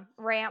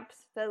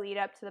ramps that lead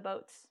up to the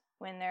boats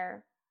when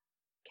they're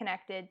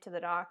connected to the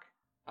dock.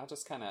 I'll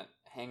just kind of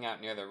hang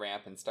out near the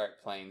ramp and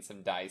start playing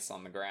some dice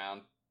on the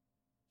ground.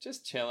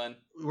 Just chilling.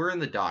 We're in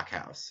the dock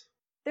house.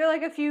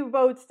 They're a few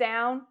boats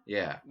down.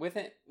 Yeah.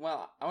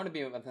 I want to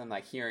be within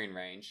hearing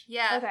range.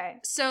 Yeah. Okay.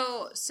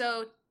 So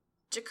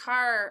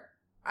Jakar,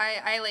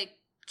 I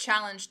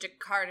challenged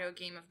Jakar to a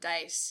game of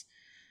dice.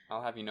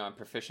 I'll have you know I'm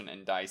proficient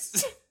in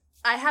dice.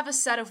 I have a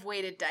set of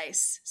weighted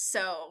dice,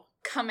 so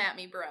come at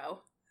me,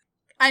 bro.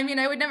 I mean,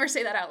 I would never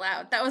say that out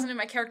loud. That wasn't in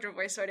my character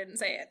voice, so I didn't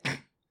say it.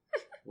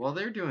 While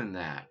they're doing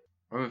that,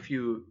 I'm a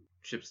few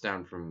ships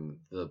down from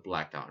the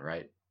Black Dawn,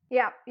 right?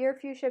 Yeah, you're a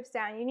few ships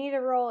down. You need to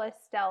roll a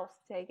stealth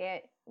to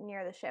get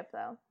near the ship,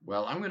 though.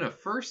 Well, I'm going to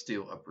first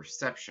do a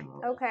perception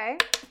roll. Okay.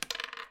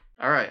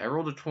 All right, I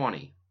rolled a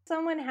 20.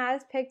 Someone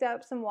has picked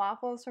up some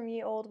waffles from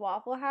the old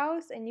Waffle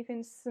House, and you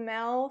can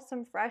smell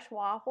some fresh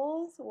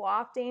waffles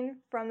wafting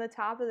from the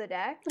top of the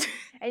deck.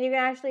 And you can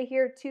actually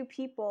hear two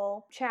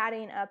people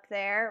chatting up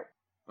there.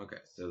 Okay,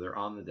 so they're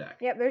on the deck.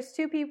 Yep, there's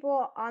two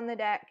people on the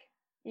deck.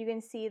 You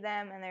can see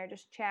them, and they're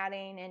just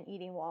chatting and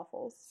eating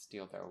waffles.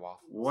 Steal their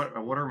waffles.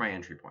 What are my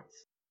entry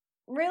points?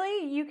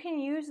 Really, you can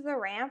use the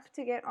ramp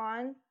to get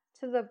on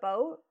to the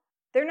boat.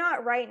 They're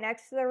not right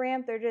next to the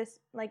ramp. They're just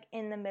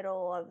in the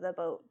middle of the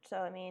boat. So,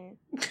 I mean,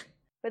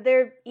 but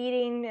they're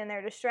eating and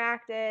they're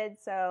distracted.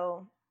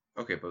 So,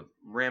 Okay, but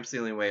ramp's the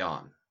only way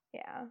on.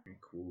 yeah. Okay,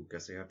 cool.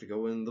 Guess I have to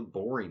go in the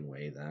boring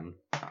way then.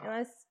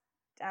 Unless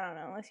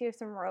you have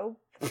some rope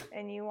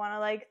and you want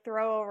to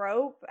throw a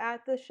rope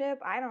at the ship.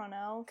 I don't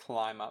know.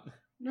 Climb up.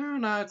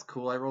 No, it's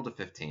cool. I rolled a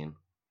 15.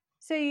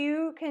 So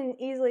you can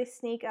easily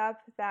sneak up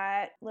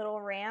that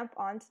little ramp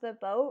onto the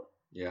boat.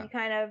 Yeah. You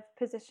kind of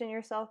position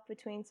yourself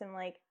between some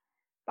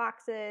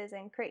boxes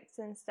and crates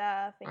and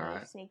stuff, and you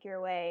Alright. sneak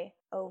your way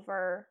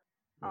over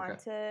Okay.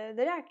 onto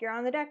the deck. You're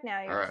on the deck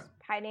now. You're Alright. just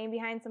hiding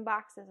behind some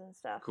boxes and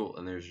stuff. Cool.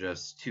 And there's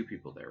just two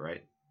people there,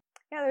 right?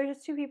 Yeah, there's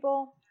just two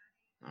people.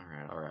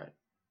 All right.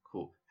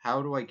 Cool.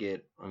 How do I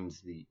get onto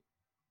the...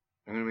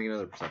 I'm going to make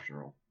another perception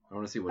roll. I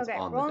want to see what's okay,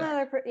 on roll the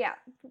deck. another.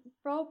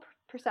 Roll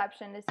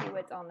perception to see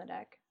what's on the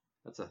deck.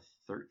 That's a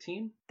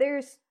 13?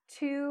 There's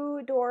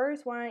two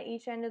doors, one on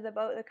each end of the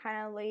boat that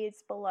kind of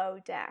leads below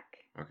deck.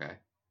 Okay.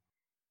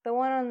 The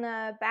one on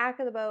the back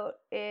of the boat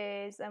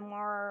is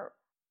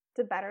it's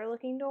a better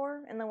looking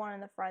door, and the one in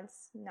the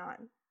front's not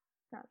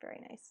very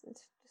nice.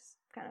 It's just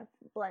kind of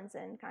blends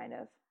in, kind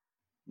of.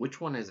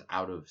 Which one is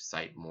out of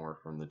sight more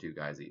from the two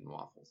guys eating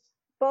waffles?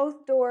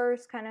 Both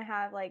doors kind of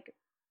have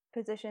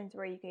positions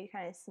where you could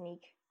kind of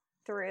sneak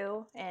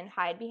through and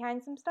hide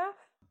behind some stuff.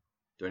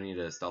 Do I need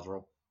a stealth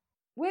roll?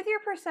 With your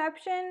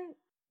perception,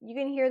 you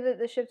can hear that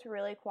the ship's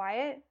really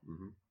quiet.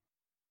 Mm-hmm.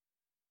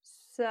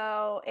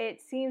 So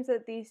it seems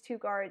that these 2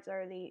 guards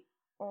are the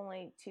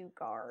only 2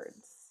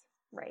 guards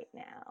right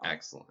now.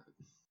 Excellent.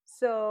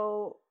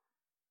 So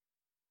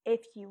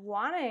if you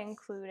want to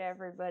include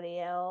everybody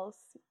else,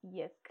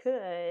 you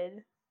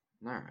could.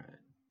 Alright.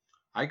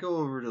 I go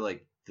over to,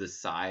 like, the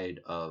side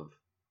of...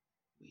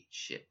 Wait,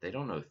 shit. They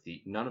don't know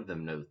none of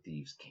them know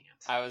thieves can't.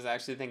 I was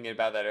actually thinking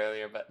about that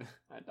earlier, but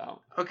I don't.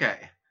 Okay.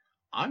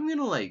 I'm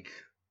gonna, like...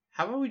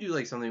 How about we do,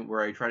 like, something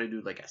where I try to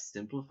do, like, a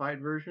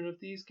simplified version of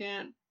thieves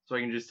can't? So I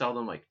can just tell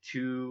them, like,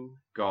 2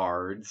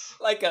 guards.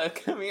 Like,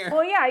 come here.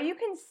 Well, yeah, you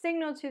can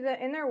signal to them,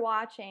 and they're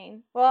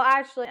watching. Well,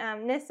 actually,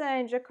 Nissa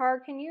and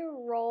Jakar, can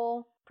you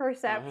roll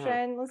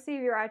perception? Let's see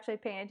if you're actually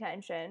paying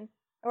attention.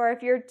 Or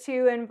if you're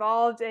too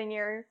involved in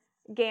your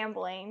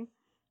gambling.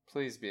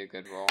 Please be a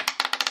good roll.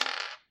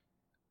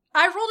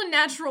 I rolled a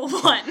natural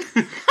 1.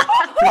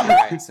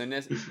 Alright, so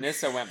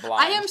Nissa went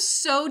blind. I am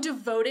so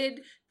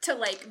devoted to,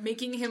 like,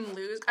 making him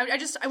lose.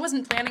 I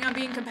wasn't planning on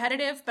being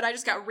competitive, but I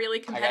just got really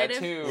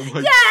competitive.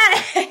 I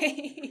got 2.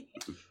 Yay!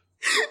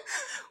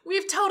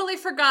 We've totally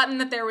forgotten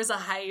that there was a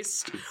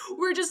heist.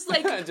 We're just,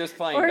 like... just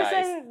playing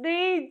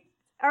dice.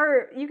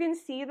 You can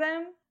see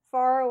them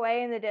far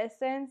away in the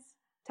distance,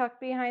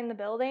 tucked behind the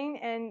building,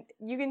 and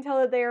you can tell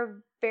that they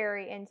are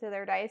very into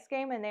their dice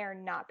game, and they are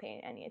not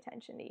paying any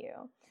attention to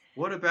you.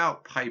 What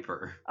about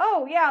Piper?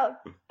 Oh, yeah,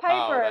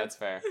 Piper. Oh, that's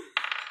fair.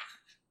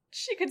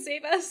 She could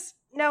save us.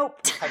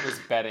 Nope. Piper's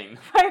betting.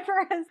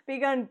 Piper has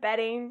begun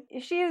betting.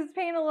 She is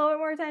paying a little bit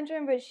more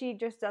attention, but she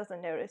just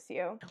doesn't notice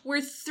you. We're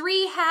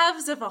 3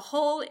 halves of a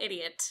whole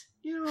idiot.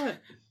 You know what?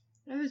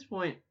 At this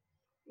point,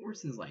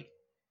 Orson's like,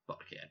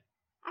 fuck it.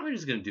 I'm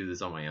just gonna do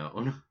this on my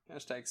own.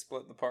 Hashtag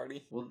split the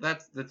party. Well,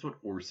 that's what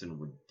Orson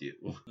would do.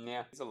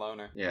 Yeah, he's a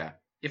loner. Yeah.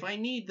 If I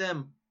need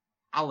them,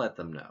 I'll let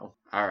them know.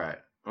 Alright.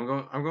 I'm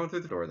going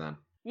through the door then.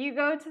 You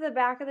go to the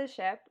back of the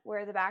ship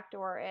where the back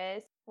door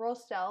is. Roll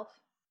stealth.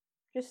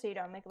 Just so you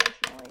don't make a bunch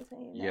of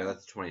noise. Yeah,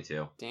 that's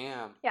 22.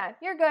 Damn. Yeah,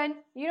 you're good.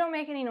 You don't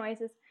make any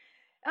noises.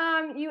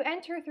 You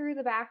enter through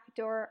the back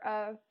door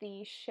of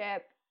the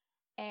ship,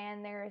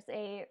 and there's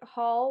a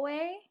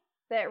hallway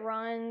that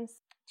runs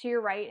to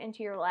your right and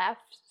to your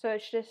left. So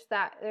it's just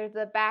that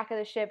the back of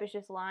the ship is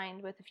just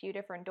lined with a few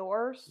different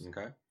doors.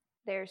 Okay.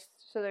 There's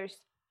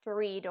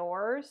 3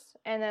 doors,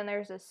 and then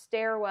there's a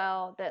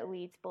stairwell that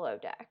leads below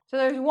deck. So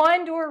there's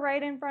 1 door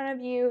right in front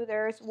of you,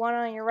 there's 1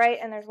 on your right,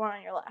 and there's 1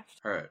 on your left.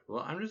 Alright,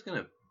 well, I'm just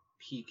gonna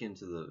peek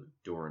into the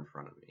door in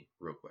front of me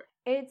real quick.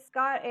 It's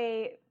got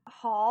a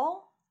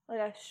hall, like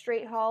a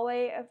straight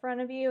hallway in front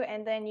of you,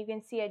 and then you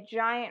can see a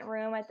giant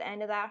room at the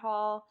end of that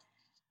hall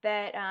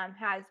that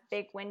has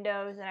big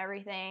windows and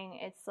everything.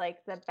 It's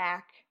like the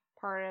back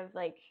part of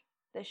like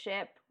the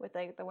ship with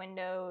like the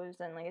windows,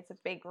 and like it's a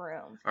big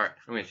room. Alright,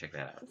 I'm gonna check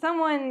that out.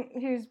 Someone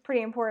who's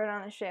pretty important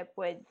on the ship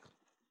would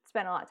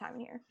spend a lot of time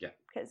here. Yeah.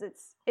 Because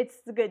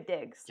it's the good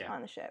digs Yeah.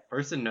 on the ship.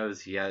 Orson knows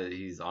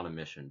he's on a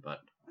mission, but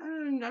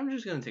I'm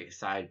just gonna take a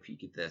side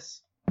peek at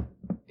this.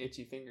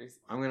 Itchy fingers.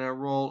 I'm gonna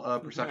roll a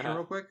perception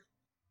real quick.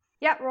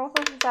 Yep, roll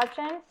for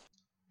perception.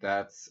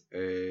 That's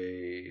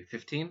a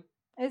 15.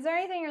 Is there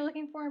anything you're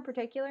looking for in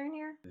particular in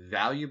here?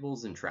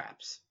 Valuables and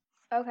traps.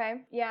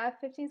 Okay, yeah,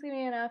 15's gonna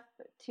be enough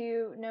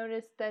to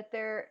notice that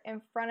there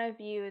in front of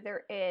you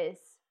there is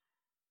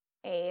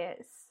a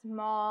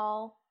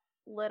small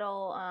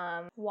little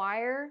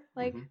wire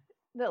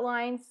that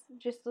lines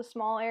just the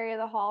small area of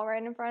the hall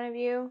right in front of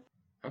you.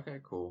 Okay,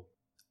 cool.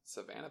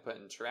 Savannah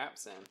putting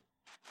traps in.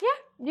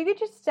 Yeah, you could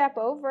just step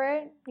over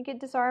it. You could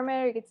disarm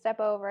it or you could step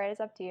over it. It's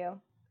up to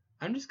you.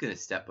 I'm just gonna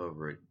step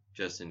over it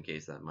just in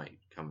case that might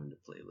come into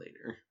play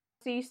later.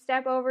 So you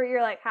step over,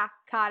 you're like, ha,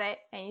 caught it,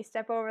 and you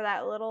step over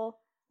that little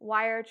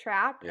wire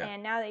trap, Yeah.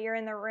 and now that you're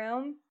in the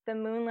room, the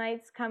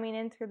moonlight's coming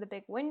in through the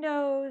big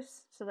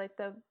windows, so like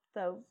the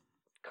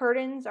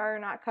curtains are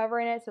not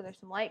covering it, so there's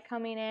some light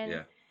coming in.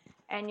 Yeah.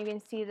 And you can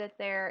see that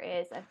there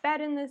is a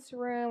bed in this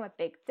room, a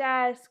big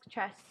desk,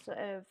 chests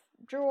of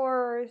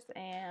drawers,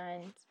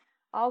 and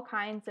all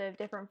kinds of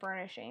different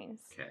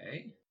furnishings.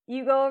 Okay.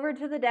 You go over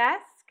to the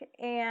desk,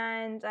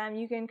 and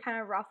you can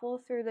kind of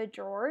ruffle through the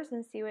drawers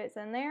and see what's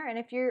in there.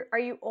 And are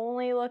you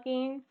only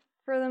looking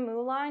for the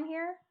moolah in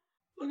here?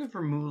 Looking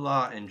for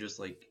moolah and just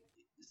like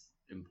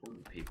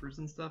important papers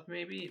and stuff,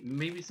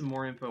 maybe some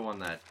more info on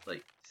that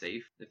like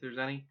safe if there's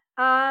any.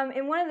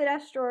 In one of the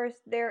desk drawers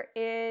there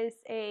is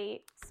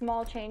a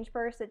small change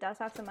purse that does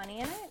have some money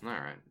in it. All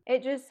right,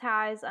 It just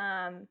has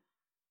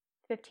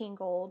 15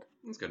 gold.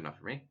 that's good enough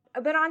for me.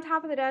 But on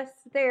top of the desk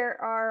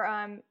there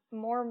are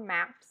more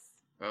maps.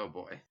 Oh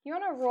boy, You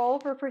want to roll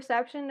for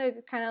perception to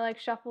kind of like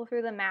shuffle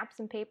through the maps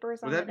and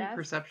papers on would the that be desk?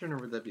 perception or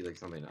would that be like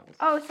something else?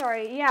 Oh,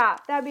 sorry. Yeah,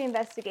 that'd be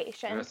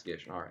investigation.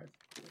 Investigation. All right.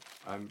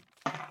 I'm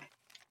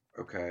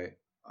okay.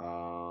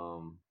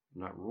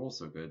 Not roll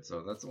so good,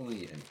 so that's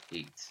only an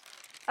 8.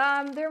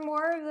 They're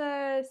more of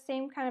the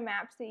same kind of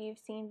maps that you've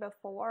seen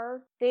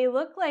before. They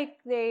look like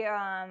they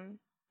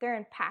they're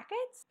in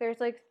packets.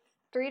 There's like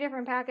 3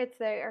 different packets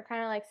that are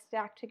kind of like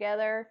stacked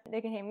together.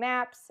 They contain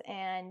maps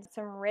and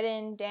some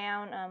written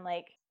down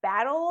like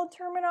battle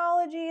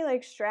terminology,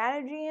 like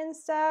strategy and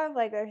stuff.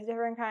 Like there's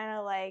different kind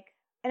of like,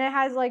 and it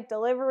has like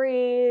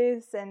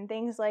deliveries and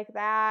things like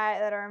that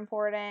that are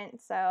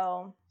important.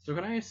 So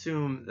can I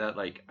assume that,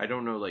 like, I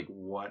don't know, like,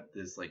 what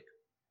this, like,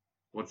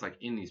 what's, like,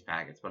 in these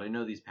packets, but I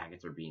know these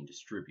packets are being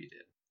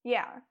distributed.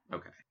 yeah.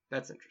 Okay,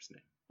 that's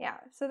interesting. Yeah,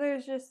 so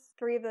there's just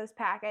 3 of those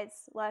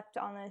packets left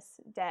on this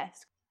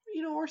desk.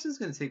 You know, Orson's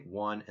gonna take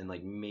one and,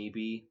 like,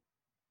 maybe,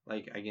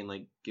 like, I can,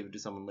 like, give it to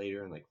someone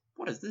later and, like,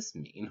 what does this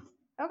mean?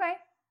 Okay.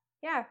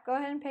 Yeah, go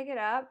ahead and pick it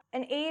up.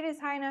 An 8 is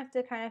high enough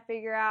to kind of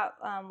figure out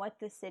what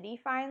the city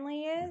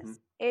finally is. Mhm.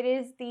 It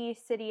is the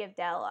city of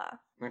Della.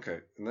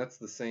 Okay, and that's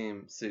the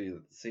same city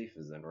that the safe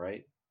is in,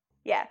 right?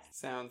 Yes.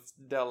 Sounds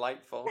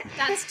delightful.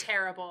 That's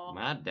terrible.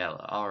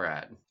 Mandela.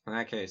 Alright. In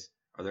that case,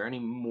 are there any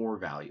more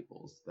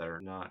valuables that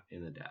are not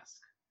in the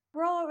desk?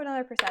 Roll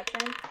another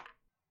perception.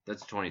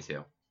 That's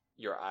 22.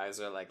 Your eyes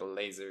are like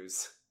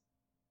lasers.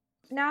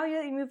 Now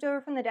that you moved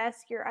over from the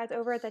desk, you're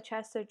over at the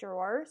chest of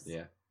drawers.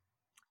 Yeah.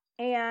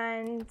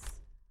 And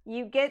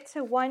you get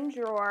to one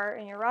drawer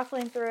and you're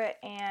ruffling through it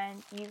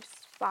and you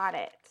spot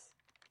it.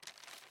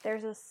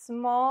 There's a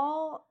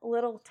small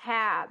little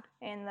tab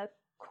in the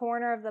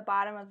corner of the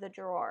bottom of the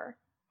drawer.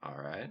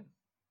 Alright.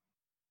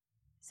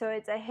 So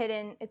it's a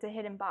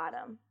hidden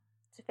bottom.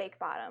 It's a fake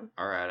bottom.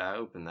 Alright, I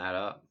open that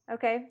up.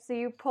 Okay, so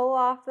you pull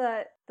off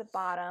the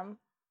bottom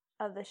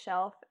of the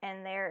shelf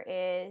and there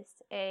is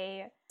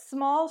a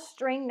small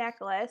string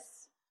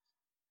necklace,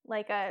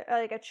 like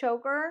a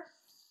choker,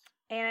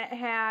 and it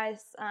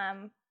has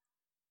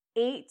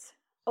 8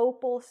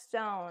 opal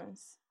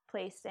stones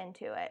placed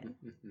into it.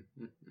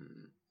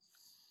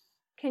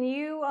 Can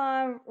you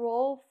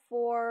roll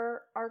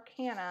for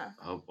Arcana?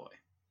 Oh boy.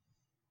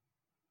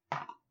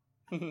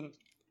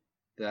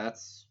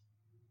 That's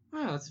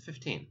a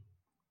 15.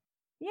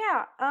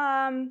 Yeah,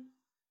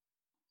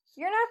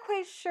 you're not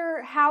quite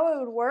sure how it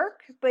would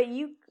work, but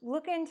you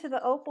look into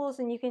the opals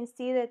and you can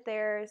see that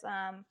there's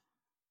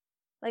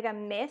like a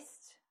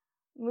mist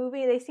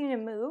moving. They seem to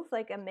move,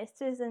 like a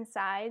mist is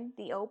inside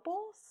the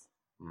opals.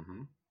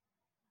 Mm-hmm.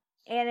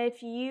 And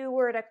if you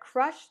were to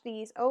crush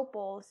these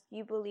opals,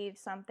 you believe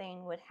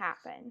something would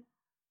happen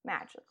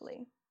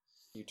magically.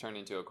 You turn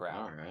into a crab.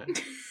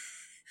 Alright.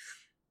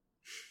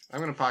 I'm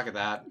gonna pocket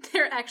that.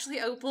 They're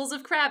actually opals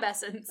of crab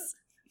essence.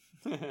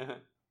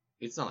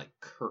 It's not like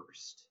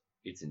cursed.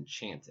 It's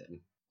enchanted.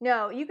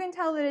 No, you can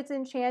tell that it's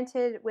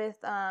enchanted with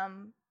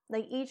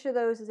like each of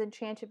those is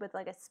enchanted with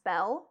like a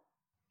spell.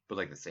 But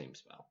like the same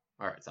spell.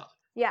 Alright, solid.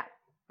 Yeah.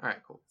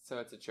 Alright, cool. So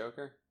it's a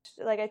choker?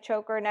 Like a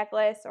choker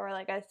necklace or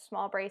like a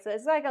small bracelet.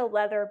 It's like a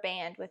leather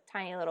band with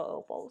tiny little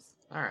opals.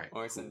 Alright.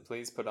 Orson,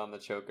 please put on the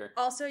choker.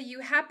 Also, you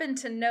happen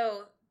to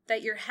know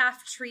that your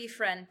half-tree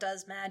friend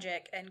does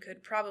magic and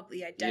could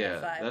probably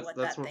identify what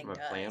that's that thing my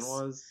does. plan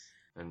was.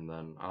 And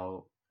then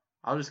I'll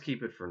just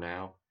keep it for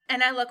now.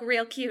 And I look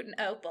real cute in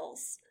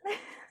opals.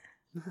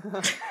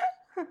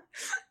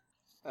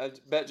 I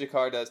bet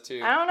Jakar does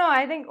too. I don't know.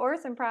 I think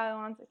Orson probably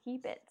wants to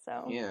keep it.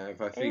 So Yeah,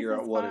 if I This figure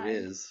out is what fine. it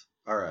is.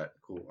 Alright,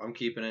 cool. I'm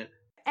keeping it.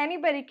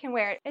 anybody can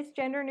wear it. It's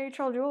gender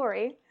neutral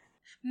jewelry.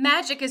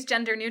 Magic is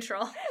gender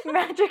neutral.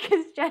 Magic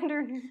is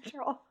gender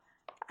neutral.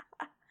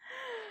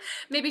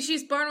 Maybe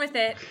she's born with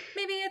it.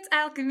 Maybe it's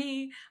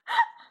alchemy.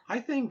 I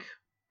think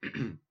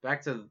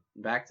back to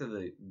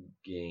the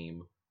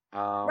game.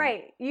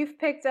 Right. You've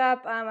picked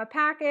up a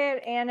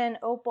packet and an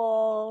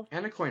opal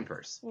And a coin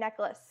purse.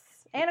 necklace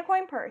and a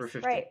coin purse. For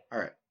 50. Right.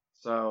 Alright.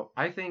 So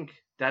I think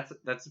that's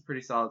a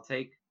pretty solid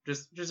take.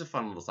 Just a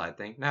fun little side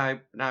thing. Now I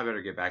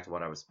better get back to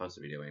what I was supposed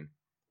to be doing.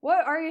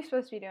 What are you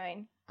supposed to be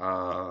doing?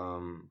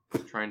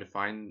 Trying to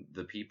find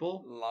the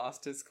people.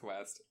 Lost his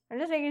quest. I'm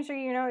just making sure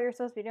you know what you're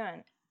supposed to be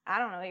doing. I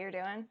don't know what you're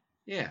doing.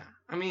 Yeah,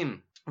 I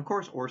mean, of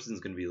course Orson's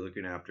gonna be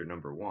looking after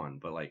number 1,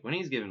 but like when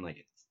he's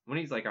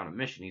like on a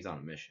mission, he's on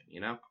a mission, you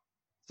know.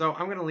 So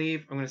I'm gonna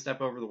leave. I'm gonna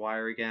step over the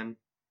wire again,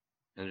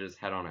 and just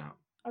head on out.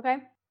 Okay.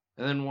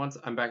 And then once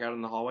I'm back out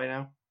in the hallway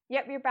now,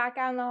 Yep, you're back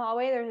out in the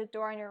hallway. There's a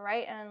door on your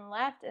right and on the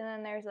left, and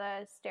then there's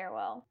a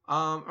stairwell.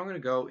 I'm gonna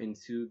go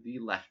into the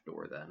left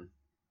door then.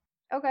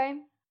 Okay.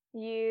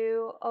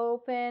 You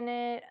open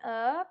it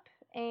up,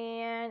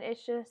 and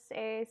it's just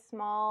a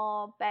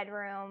small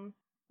bedroom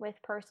with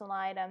personal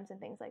items and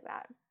things like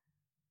that.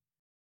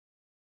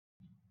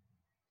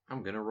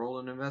 I'm gonna roll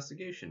an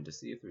investigation to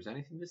see if there's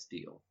anything to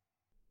steal.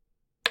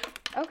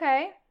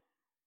 Okay.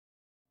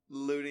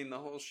 Looting the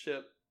whole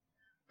ship.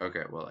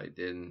 Okay, well I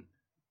didn't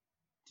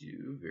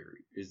do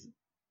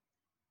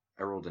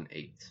I rolled an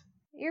 8.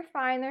 You're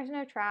fine. There's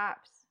no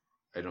traps.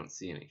 I don't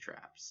see any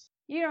traps.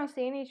 You don't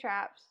see any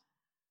traps.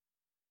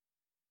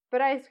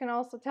 But I can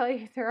also tell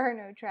you there are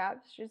no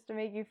traps just to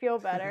make you feel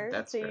better.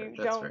 That's so fair, you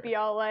that's don't fair. be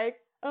all like,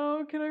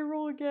 oh, can I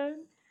roll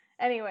again?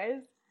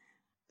 Anyways.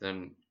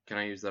 Then can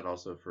I use that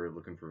also for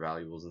looking for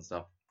valuables and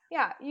stuff?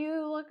 Yeah,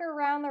 you look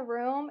around the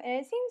room and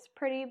it seems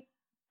pretty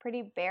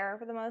bare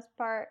for the most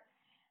part.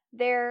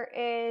 there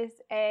is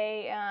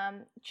a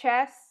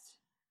chest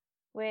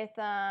with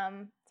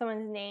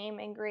someone's name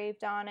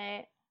engraved on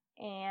it,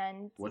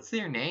 and What's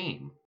their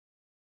name?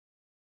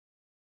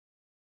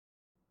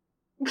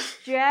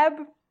 Jeb.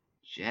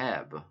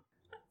 Jeb.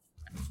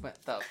 What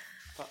the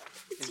fuck?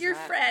 It's is your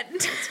that? friend.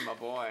 It's my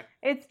boy.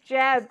 It's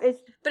Jeb.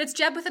 But it's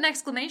Jeb with an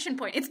exclamation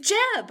point. It's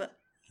Jeb!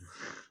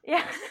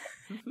 Yeah.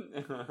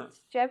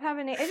 Jeb have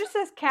a name? It just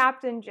says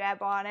Captain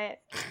Jeb on it.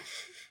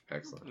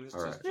 Excellent. It's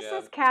All right. just- It just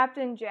Jeb. says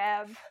Captain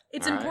Jeb.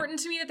 It's All right. important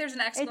to me that there's an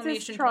his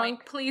exclamation trunk.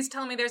 point. Please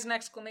tell me there's an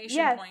exclamation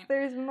Yes, point.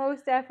 there's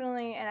most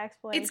definitely an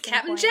explanation. It's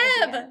Captain point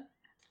at the Jeb!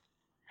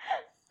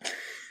 end.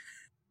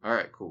 All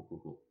right. Cool.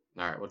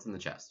 All right. What's in the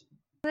chest?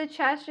 The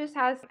chest just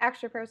has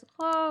extra pairs of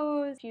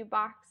clothes, a few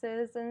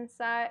boxes and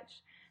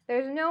such.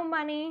 There's no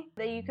money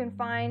that you can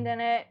find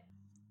in it.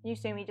 You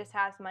assume he just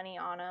has money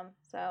on him.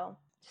 So,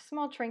 just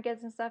small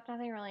trinkets and stuff,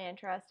 nothing really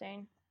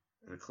interesting.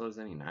 Are the clothes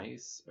any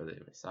nice? Are they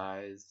my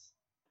size?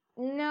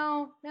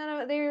 No,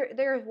 none of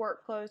they're his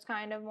work clothes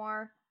kind of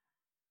more.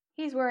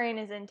 He's wearing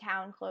his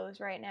in-town clothes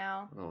right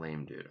now. What a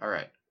lame dude. All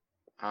right.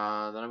 Then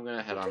I'm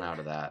gonna head on out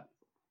of that.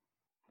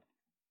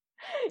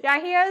 Yeah,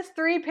 he has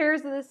 3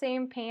 pairs of the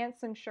same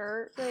pants and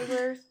shirt that he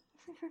wears.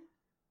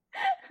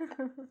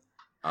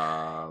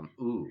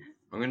 Ooh.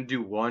 I'm gonna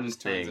do one Just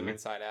turns him thing.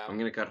 inside out. I'm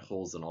gonna cut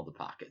holes in all the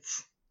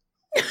pockets.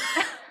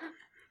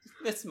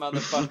 This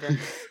motherfucker.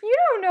 You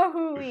don't know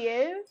who he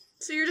is.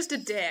 So you're just a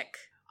dick.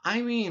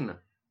 I mean,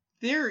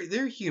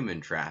 they're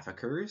human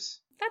traffickers.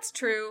 That's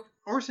true.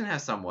 Orson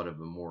has somewhat of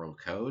a moral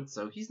code,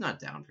 so he's not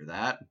down for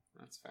that.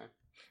 That's fair.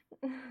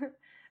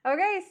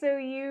 Okay, so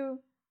you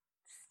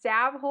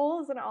stab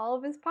holes in all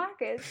of his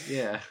pockets.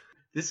 Yeah.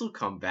 This will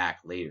come back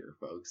later,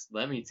 folks.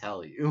 Let me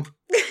tell you.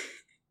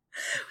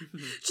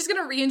 She's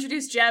gonna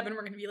reintroduce Jeb and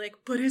we're gonna be like,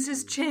 but is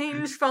his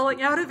change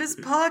falling out of his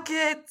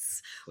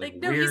pockets? Like,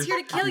 no, he's where's- here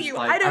to kill he's you.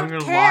 like, I don't I'm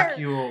gonna care. lock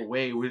you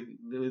away with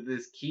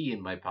this key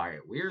in my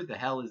pocket. Where the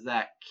hell is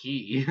that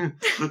key?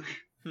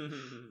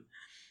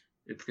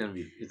 It's gonna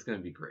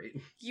be great.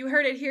 You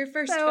heard it here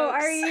first, So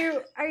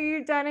folks. are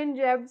you done in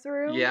Jeb's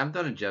room? Yeah, I'm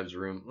done in Jeb's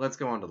room. Let's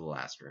go on to the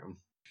last room.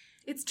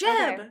 It's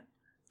Jeb. Okay.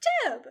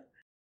 Jeb.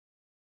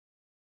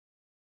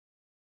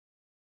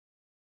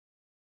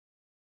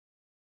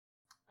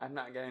 I'm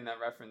not getting that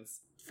reference.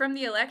 From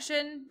the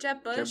election,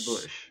 Jeb Bush. Jeb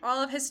Bush.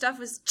 All of his stuff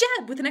was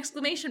Jeb with an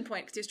exclamation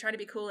point because he was trying to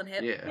be cool and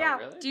hip. Yeah. Yeah.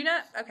 Oh, really? Do you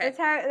not? Okay. That's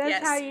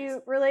Yes. how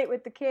you relate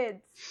with the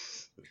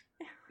kids.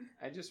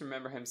 I just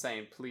remember him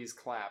saying, please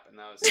clap, and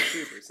that was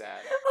super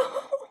sad.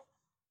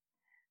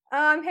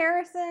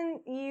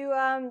 Harrison, you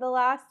the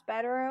last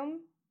bedroom.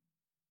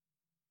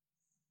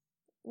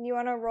 You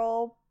want to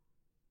roll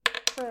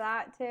for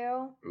that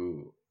too?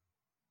 Ooh.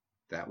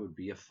 That would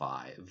be a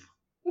 5.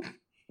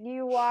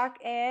 You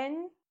walk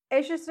in.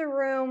 It's just a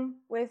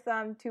room with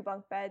 2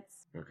 bunk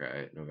beds.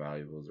 Okay, no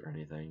valuables or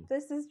anything.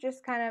 This is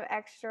just kind of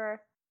extra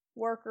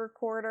worker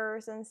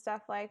quarters and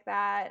stuff like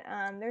that.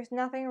 There's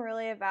nothing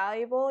really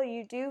valuable.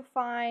 You do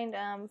find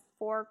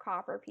 4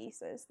 copper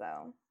pieces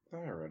though.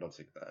 Alright, I'll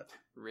take that.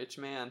 Rich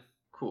man.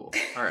 Cool.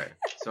 Alright.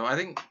 So I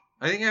think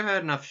I've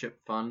had enough ship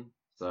fun,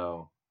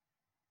 so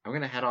I'm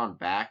gonna head on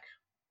back.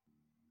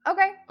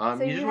 Okay. So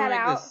You you just head wanna make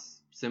out.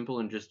 this simple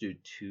and just do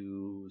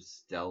 2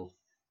 stealth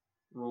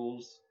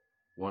rolls.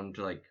 One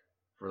to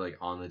for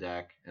on the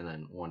deck, and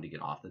then one to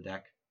get off the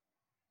deck.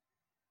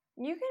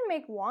 You can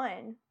make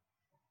 1.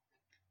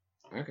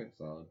 Okay,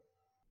 solid.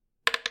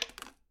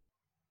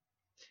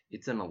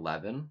 It's an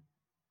 11.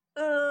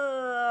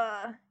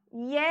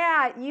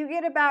 Yeah, you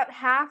get about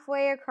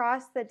halfway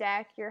across the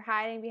deck. You're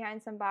hiding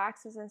behind some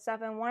boxes and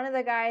stuff, and one of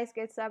the guys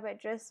gets up at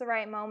just the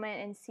right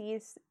moment and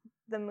sees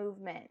the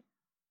movement.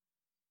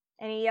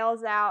 And he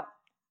yells out,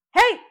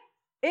 "Hey!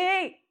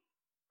 Hey!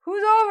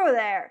 Who's over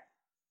there?"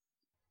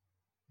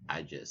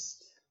 I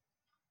just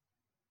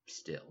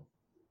still.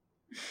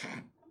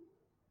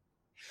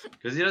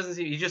 Because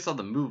he just saw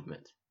the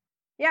movement.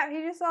 Yeah,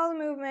 he just saw the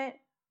movement,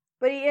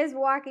 but he is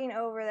walking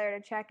over there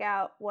to check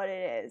out what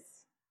it is.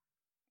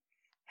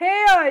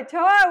 "Hey,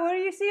 Todd, what do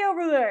you see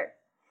over there?"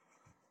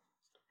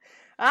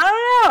 "I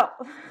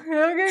don't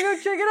know. I'm gonna go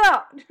check it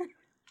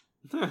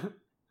out."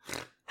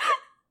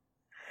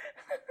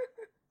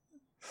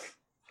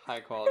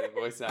 High quality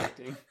voice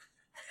acting.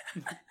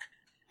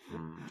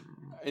 Hmm.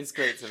 It's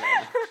great, Savannah.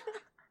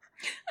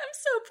 I'm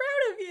so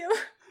proud of you.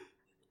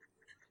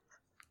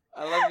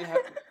 I love you have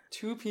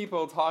 2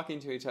 people talking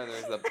to each other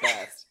is the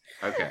best.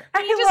 Okay.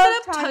 I just love set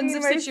up talking tons to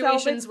of myself.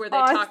 situations It's where they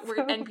talk, where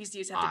awesome.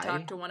 NPCs have to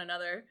talk to one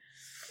another.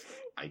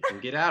 I can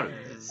get out of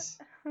this.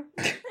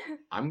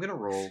 I'm gonna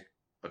roll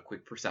a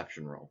quick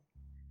perception roll.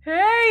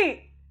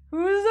 "Hey,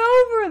 who's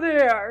over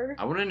there?"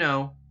 I want to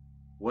know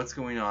what's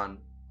going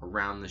on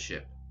around the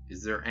ship.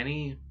 Is there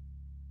any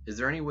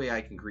way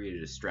I can create a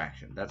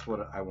distraction? That's what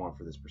I want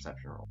for this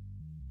perception roll.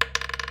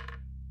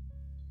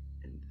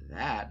 And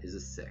that is a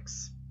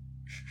 6.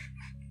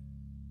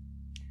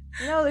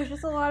 No, there's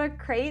just a lot of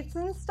crates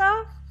and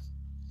stuff.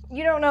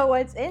 You don't know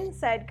what's in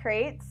said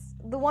crates.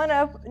 The one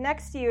up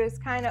next to you is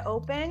kind of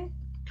open,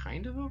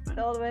 Kind of open.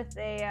 filled with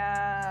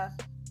a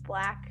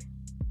black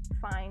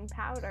fine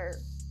powder.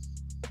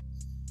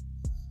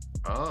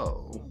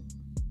 Oh.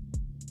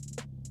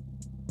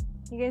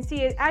 You can see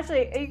it.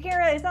 Actually, you can't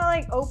really. It's not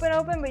like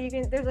open, but you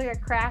can. There's like a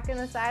crack in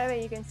the side of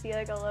it. You can see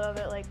like a little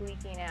bit like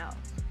leaking out.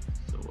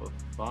 So a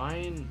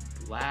fine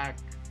black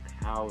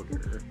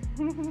powder.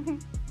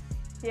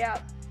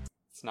 Yeah.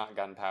 It's not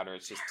gunpowder,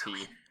 it's just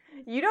tea.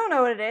 You don't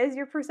know what it is.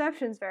 Your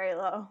perception's very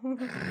low.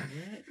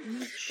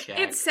 Check.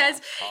 It says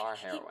Tar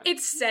heroin. it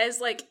says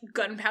like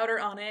gunpowder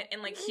on it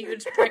in like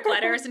huge brick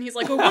letters, and he's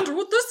like, I wonder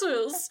what this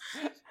is.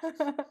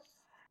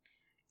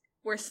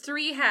 We're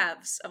 3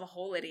 halves of a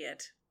whole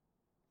idiot.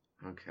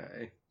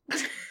 Okay.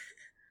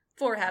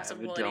 4 halves I of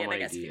have a a whole idiot, dumb I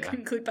guess, if you idea. could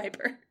include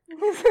Piper.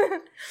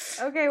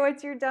 Okay,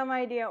 what's your dumb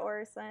idea,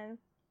 Orson?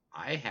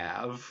 I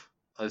have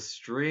a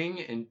string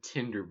and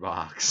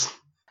tinderbox.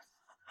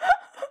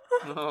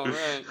 All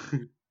right.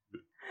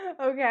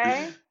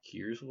 Okay.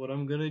 Here's what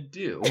I'm gonna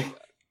do.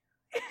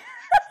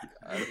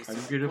 I'm I'm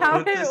gonna How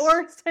put did this.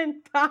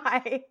 Orson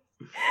die?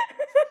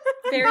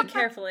 Very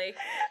carefully.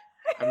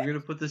 I'm gonna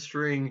put the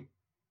string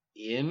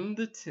in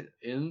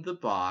the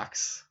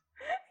box.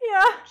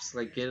 Yeah. Just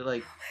like get it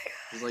like,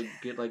 just like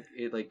get like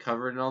it like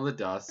covered in all the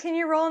dust. Can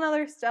you roll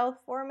another stealth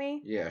for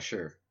me? Yeah,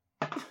 sure.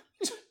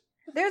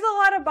 There's a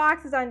lot of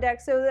boxes on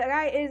deck, so the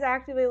guy is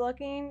actively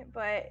looking,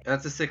 but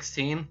That's a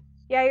 16.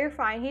 yeah, you're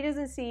fine. He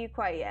doesn't see you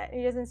quite yet.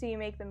 He doesn't see you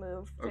make the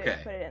move to Okay.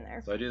 put it in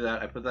there. So I do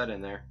that. I put that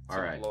in there.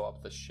 All right, Blow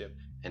up the ship.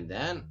 and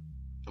then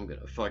I'm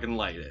gonna fucking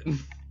light it.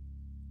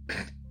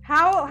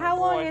 How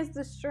Oh, long boy. is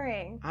the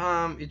string?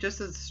 It just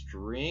says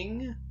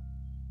string,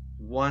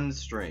 1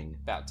 string.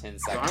 About 10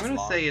 So seconds I'm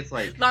gonna long. say it's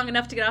like Long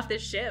enough to get off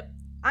this ship.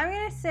 I'm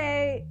gonna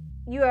say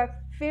you have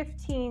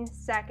 15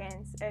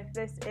 seconds if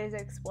this is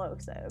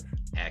explosive.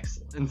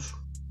 excellent.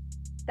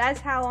 That's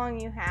how long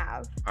you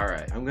have. All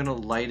right, I'm gonna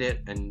light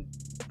it, and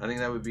I think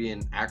that would be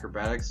in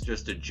acrobatics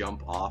just to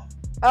jump off.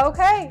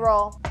 Okay,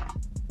 roll.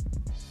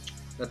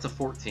 That's a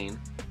 14.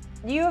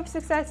 You have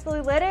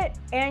successfully lit it,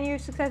 and you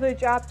successfully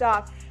dropped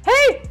off.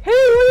 Hey, what are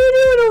you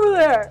doing over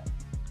there?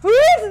 Who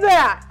is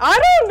that? I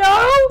don't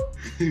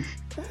know.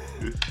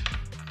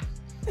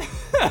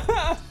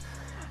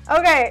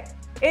 Okay,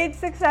 it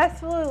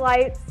successfully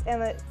lights,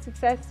 and it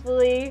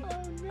successfully,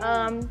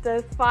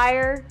 the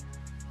fire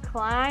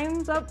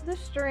climbs up the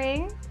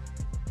string,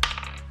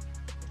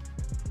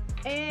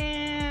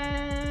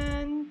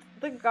 and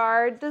the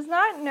guard does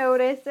not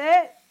notice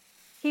it.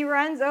 He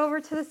runs over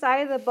to the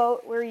side of the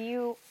boat where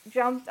you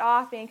jumped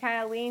off and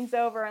kind of leans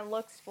over and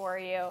looks for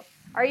you.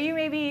 Are you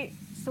maybe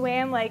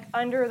swam like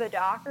under the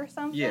dock or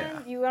something? Yeah.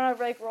 You want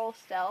to like roll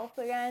stealth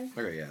again?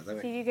 Okay, yeah,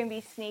 See if you can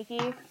be sneaky.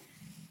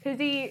 Cause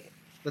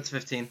that's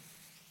 15.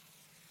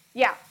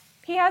 yeah,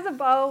 he has a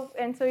bow,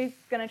 and so he's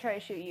gonna try to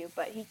shoot you,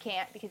 but he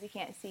can't because he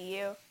can't see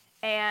you.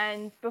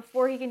 And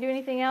before he can do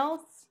anything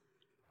else,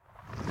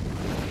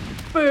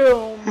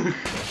 boom!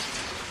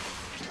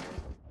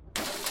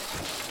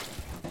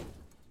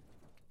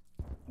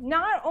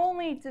 Not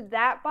only did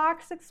that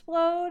box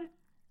explode,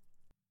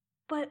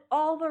 but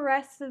all the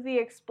rest of the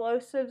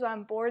explosives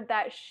on board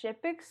that ship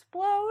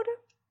explode.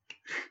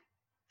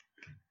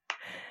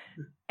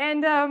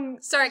 And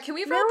Sorry, can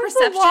we there roll was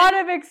perception a lot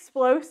of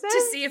explosives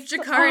to see if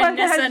Jakar and on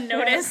that Nissa ship.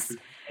 notice?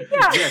 Yeah,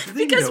 Yeah, did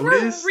they Because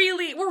notice?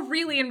 we're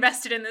really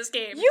invested in this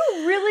game. you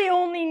really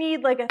only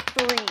need like a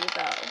 3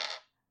 though.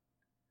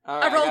 All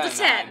I right, rolled got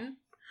a 9. 10.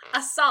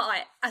 I saw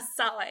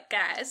it,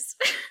 guys.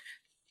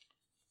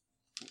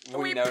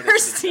 We noticed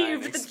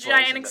perceived the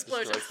giant that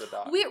explosion. destroys the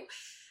dock.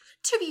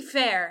 To be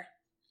fair,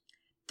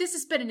 this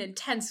has been an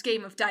intense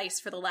game of dice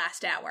for the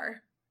last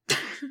hour.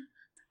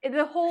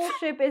 The whole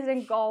ship is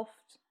engulfed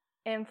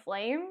in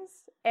flames,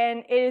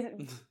 and it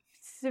is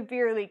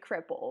severely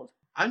crippled.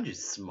 I'm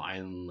just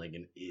smiling like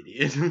an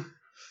idiot.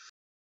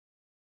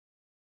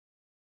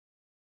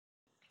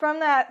 From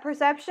that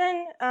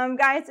perception,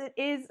 guys, it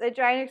is a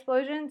giant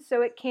explosion,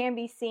 so it can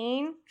be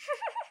seen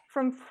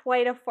from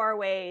quite a far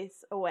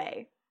ways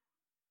away.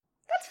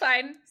 That's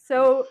fine.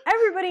 So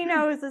everybody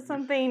knows that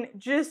something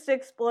just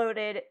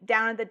exploded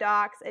down at the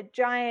docks. A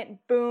giant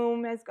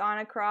boom has gone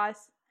across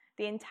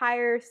the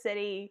entire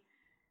city.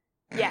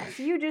 Yes,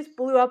 you just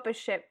blew up a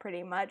ship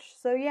pretty much.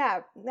 So yeah,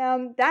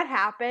 that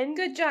happened.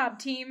 Good job,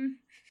 team.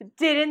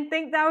 Didn't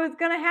think that was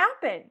gonna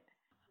happen.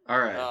 All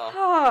right,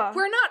 Oh.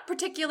 We're not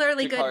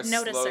particularly Jakar good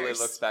slowly noticers.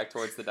 looks back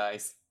towards the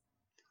dice.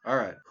 all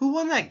right. Who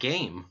won that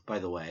game, by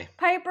the way?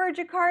 Piper,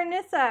 Jakar,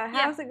 Nissa,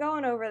 how's it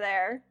going over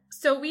there?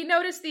 So we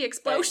noticed the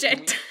explosion.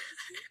 Wait,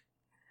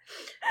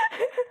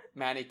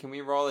 Maddie, can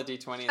we roll a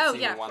d20 and Oh,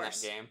 see yeah, who of won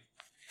course. that game?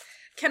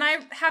 Can I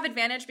have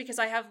advantage because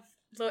I have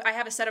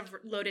a set of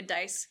loaded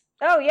dice?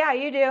 Oh yeah,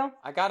 you do.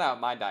 I got out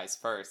my dice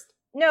first.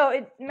 No,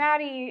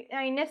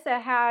 Nissa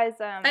has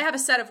I have a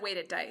set of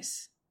weighted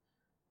dice,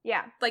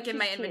 yeah. like in she's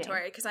my cheating.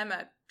 inventory, because I'm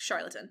a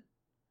charlatan.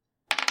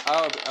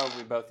 Oh,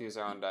 we both use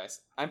our own dice.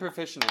 I'm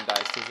proficient in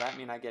dice. Does that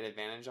mean I get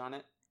advantage on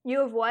it? You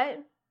have what?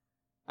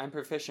 I'm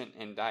proficient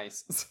in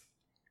dice.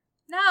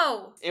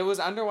 No. It was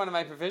under one of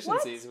my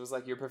proficiencies. It was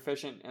like you're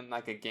proficient in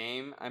like a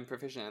game. I'm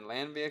proficient in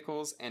land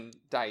vehicles and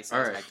dice. All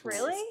as right. my tools.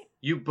 Really?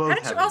 You both How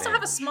did you also have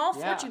a advantage. small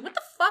Yeah. fortune? What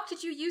the fuck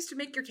did you use to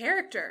make your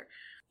character?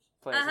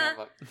 Players Uh-huh.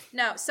 handbook.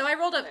 No, so I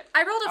rolled a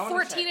I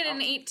 14 wanna and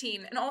an check.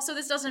 18, and also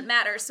this doesn't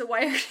matter, so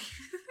why are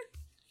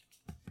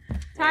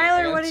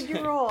Tyler, I what gotta did you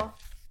check. roll?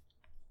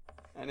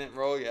 I didn't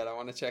roll yet. I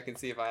want to check and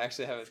see if I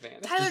actually have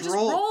advantage. Tyler, just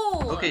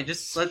roll. Okay,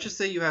 let's just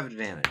say you have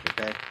advantage,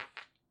 okay?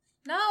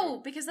 No,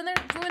 because then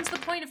that ruins the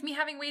point of me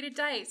having weighted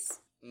dice.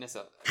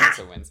 Nissa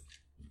wins.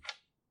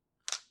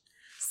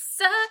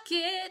 Suck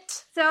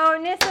it. So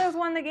Nissa's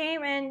won the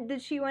game, and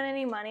did she win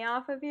any money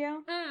off of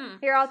you?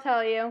 Here, I'll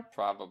tell you.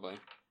 Probably.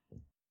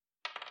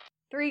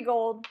 3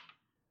 gold.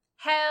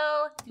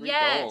 Hell 3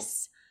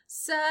 yes.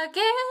 Suck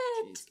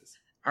it. Jesus.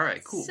 All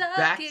right, cool. Suck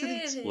Back to it.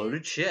 the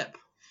exploded ship.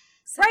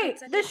 Suck Right, it,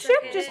 suck the it, suck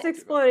ship it. just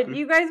exploded. Do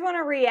you guys want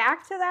to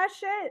react to that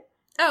shit?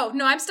 Oh,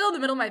 no, I'm still in the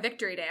middle of my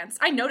victory dance.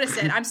 I notice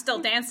it. I'm still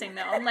dancing,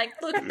 though. I'm like,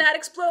 look at that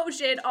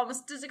explosion.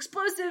 Almost as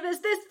explosive as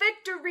this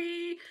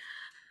victory.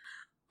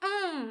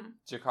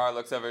 Jakar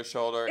looks over his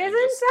shoulder. and Isn't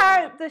just,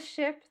 that the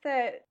ship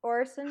that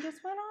Orson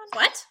just went on?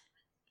 What?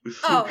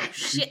 Oh,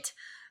 shit.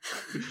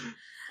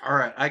 All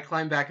right, I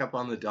climb back up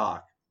on the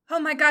dock. Oh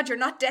my god, you're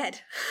not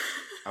dead.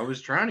 I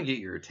was trying to get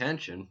your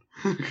attention.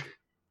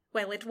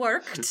 Well, it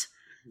worked.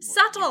 You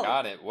Subtle.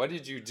 got it. What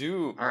did you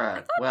do? All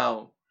right,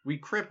 well, we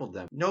crippled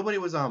them. Nobody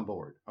was on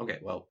board. Okay,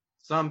 well,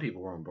 some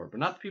people were on board, but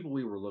not the people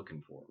we were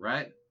looking for,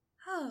 right?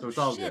 Oh, So it's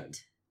all shit. good.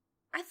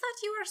 I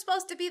thought you were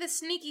supposed to be the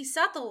sneaky,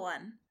 subtle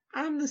one.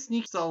 I'm the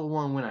sneak subtle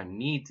one when I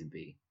need to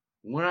be.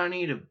 When I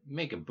need to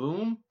make a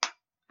boom,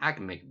 I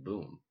can make a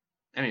boom.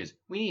 Anyways,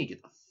 we need to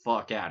get the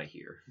fuck out of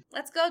here.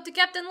 Let's go to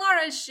Captain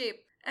Laura's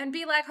ship and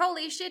be like,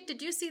 holy shit,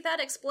 did you see that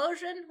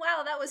explosion?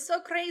 Wow, that was so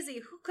crazy.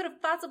 Who could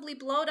have possibly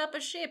blown up a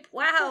ship?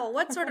 Wow,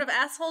 what sort of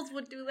assholes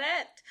would do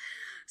that?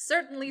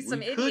 Certainly some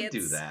we idiots could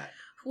do that.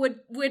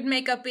 would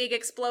make a big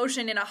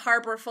explosion in a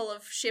harbor full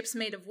of ships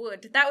made of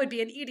wood. That would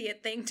be an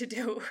idiot thing to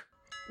do.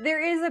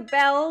 There is a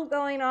bell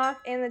going off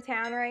in the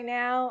town right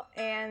now,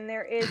 and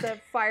there is a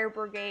fire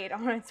brigade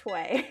on its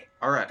way.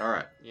 All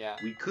right. Yeah.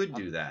 We could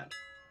do that.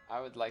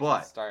 I would like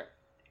But to start.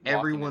 walking in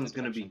Everyone's the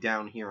going to be direction.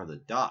 down here on the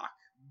dock.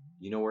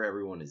 You know where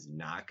everyone is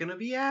not going to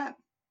be at?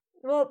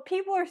 Well,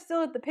 people are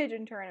still at the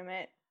pigeon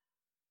tournament.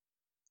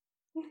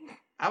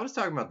 I was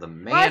talking about the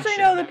Well, actually,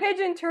 mansion. no, the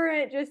pigeon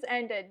tournament just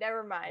ended.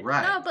 Never mind.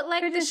 Right. No, but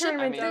like Pigeon the ship,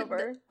 tournament's I mean-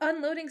 over. the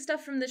unloading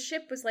stuff from the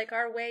ship was like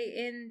our way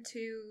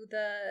into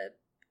the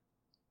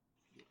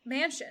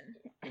mansion.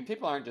 And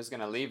people aren't just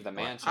going to leave the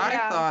mansion. I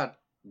Yeah. thought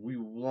we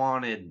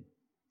wanted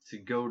to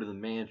go to the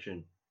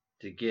mansion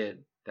to get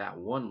that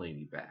one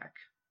lady back.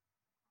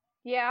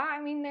 Yeah,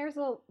 I mean, there's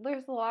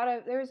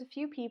a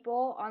few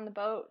people on the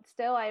boat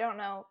still. I don't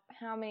know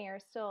how many are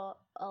still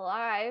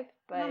alive,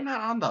 but I'm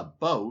not on the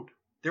boat.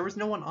 There was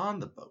no one on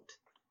the boat.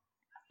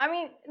 I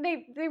mean,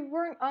 they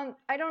weren't on.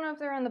 I don't know if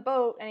they're on the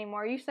boat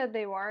anymore. You said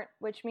they weren't,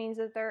 which means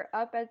that they're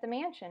up at the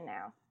mansion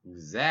now.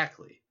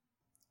 Exactly.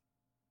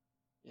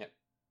 Yep.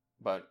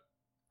 But,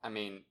 I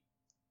mean,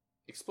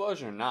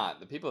 explosion or not,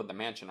 the people at the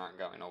mansion aren't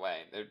going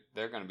away.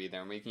 They're going to be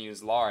there, and we can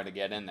use Laura to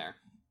get in there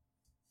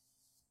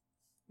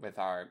with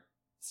our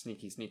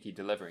sneaky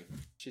delivery.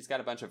 She's got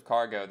a bunch of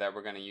cargo that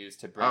we're going to use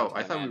to bring Oh, to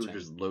I the thought mansion. we were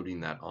just loading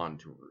that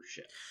onto her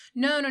ship.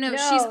 No, No,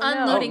 she's no.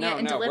 unloading Oh, it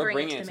and we're delivering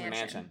bringing it to the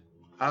mansion.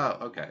 Oh,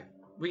 okay.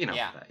 We can help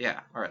Yeah. with that. Yeah.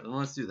 All right, then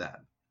let's do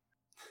that.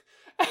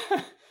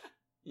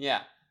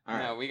 Yeah. All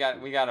right. No, we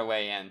got a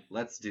way in.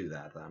 Let's do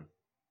that then.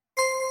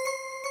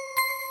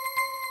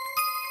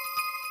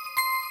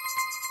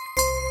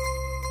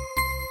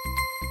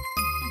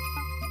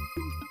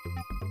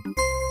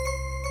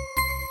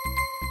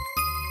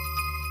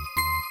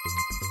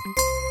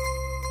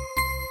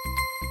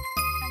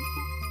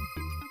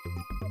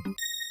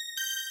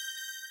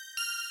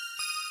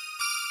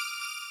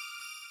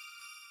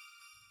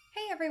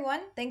 Hey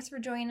everyone, thanks for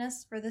joining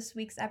us for this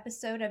week's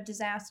episode of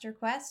Disaster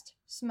Quest: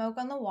 Smoke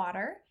on the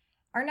Water.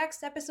 Our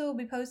next episode will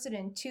be posted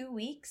in 2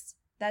 weeks.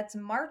 That's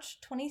March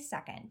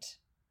 22nd.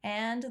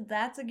 And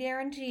that's a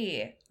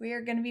guarantee. We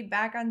are going to be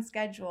back on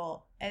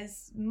schedule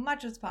as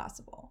much as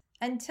possible.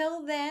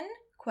 Until then,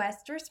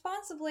 quest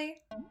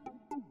responsibly.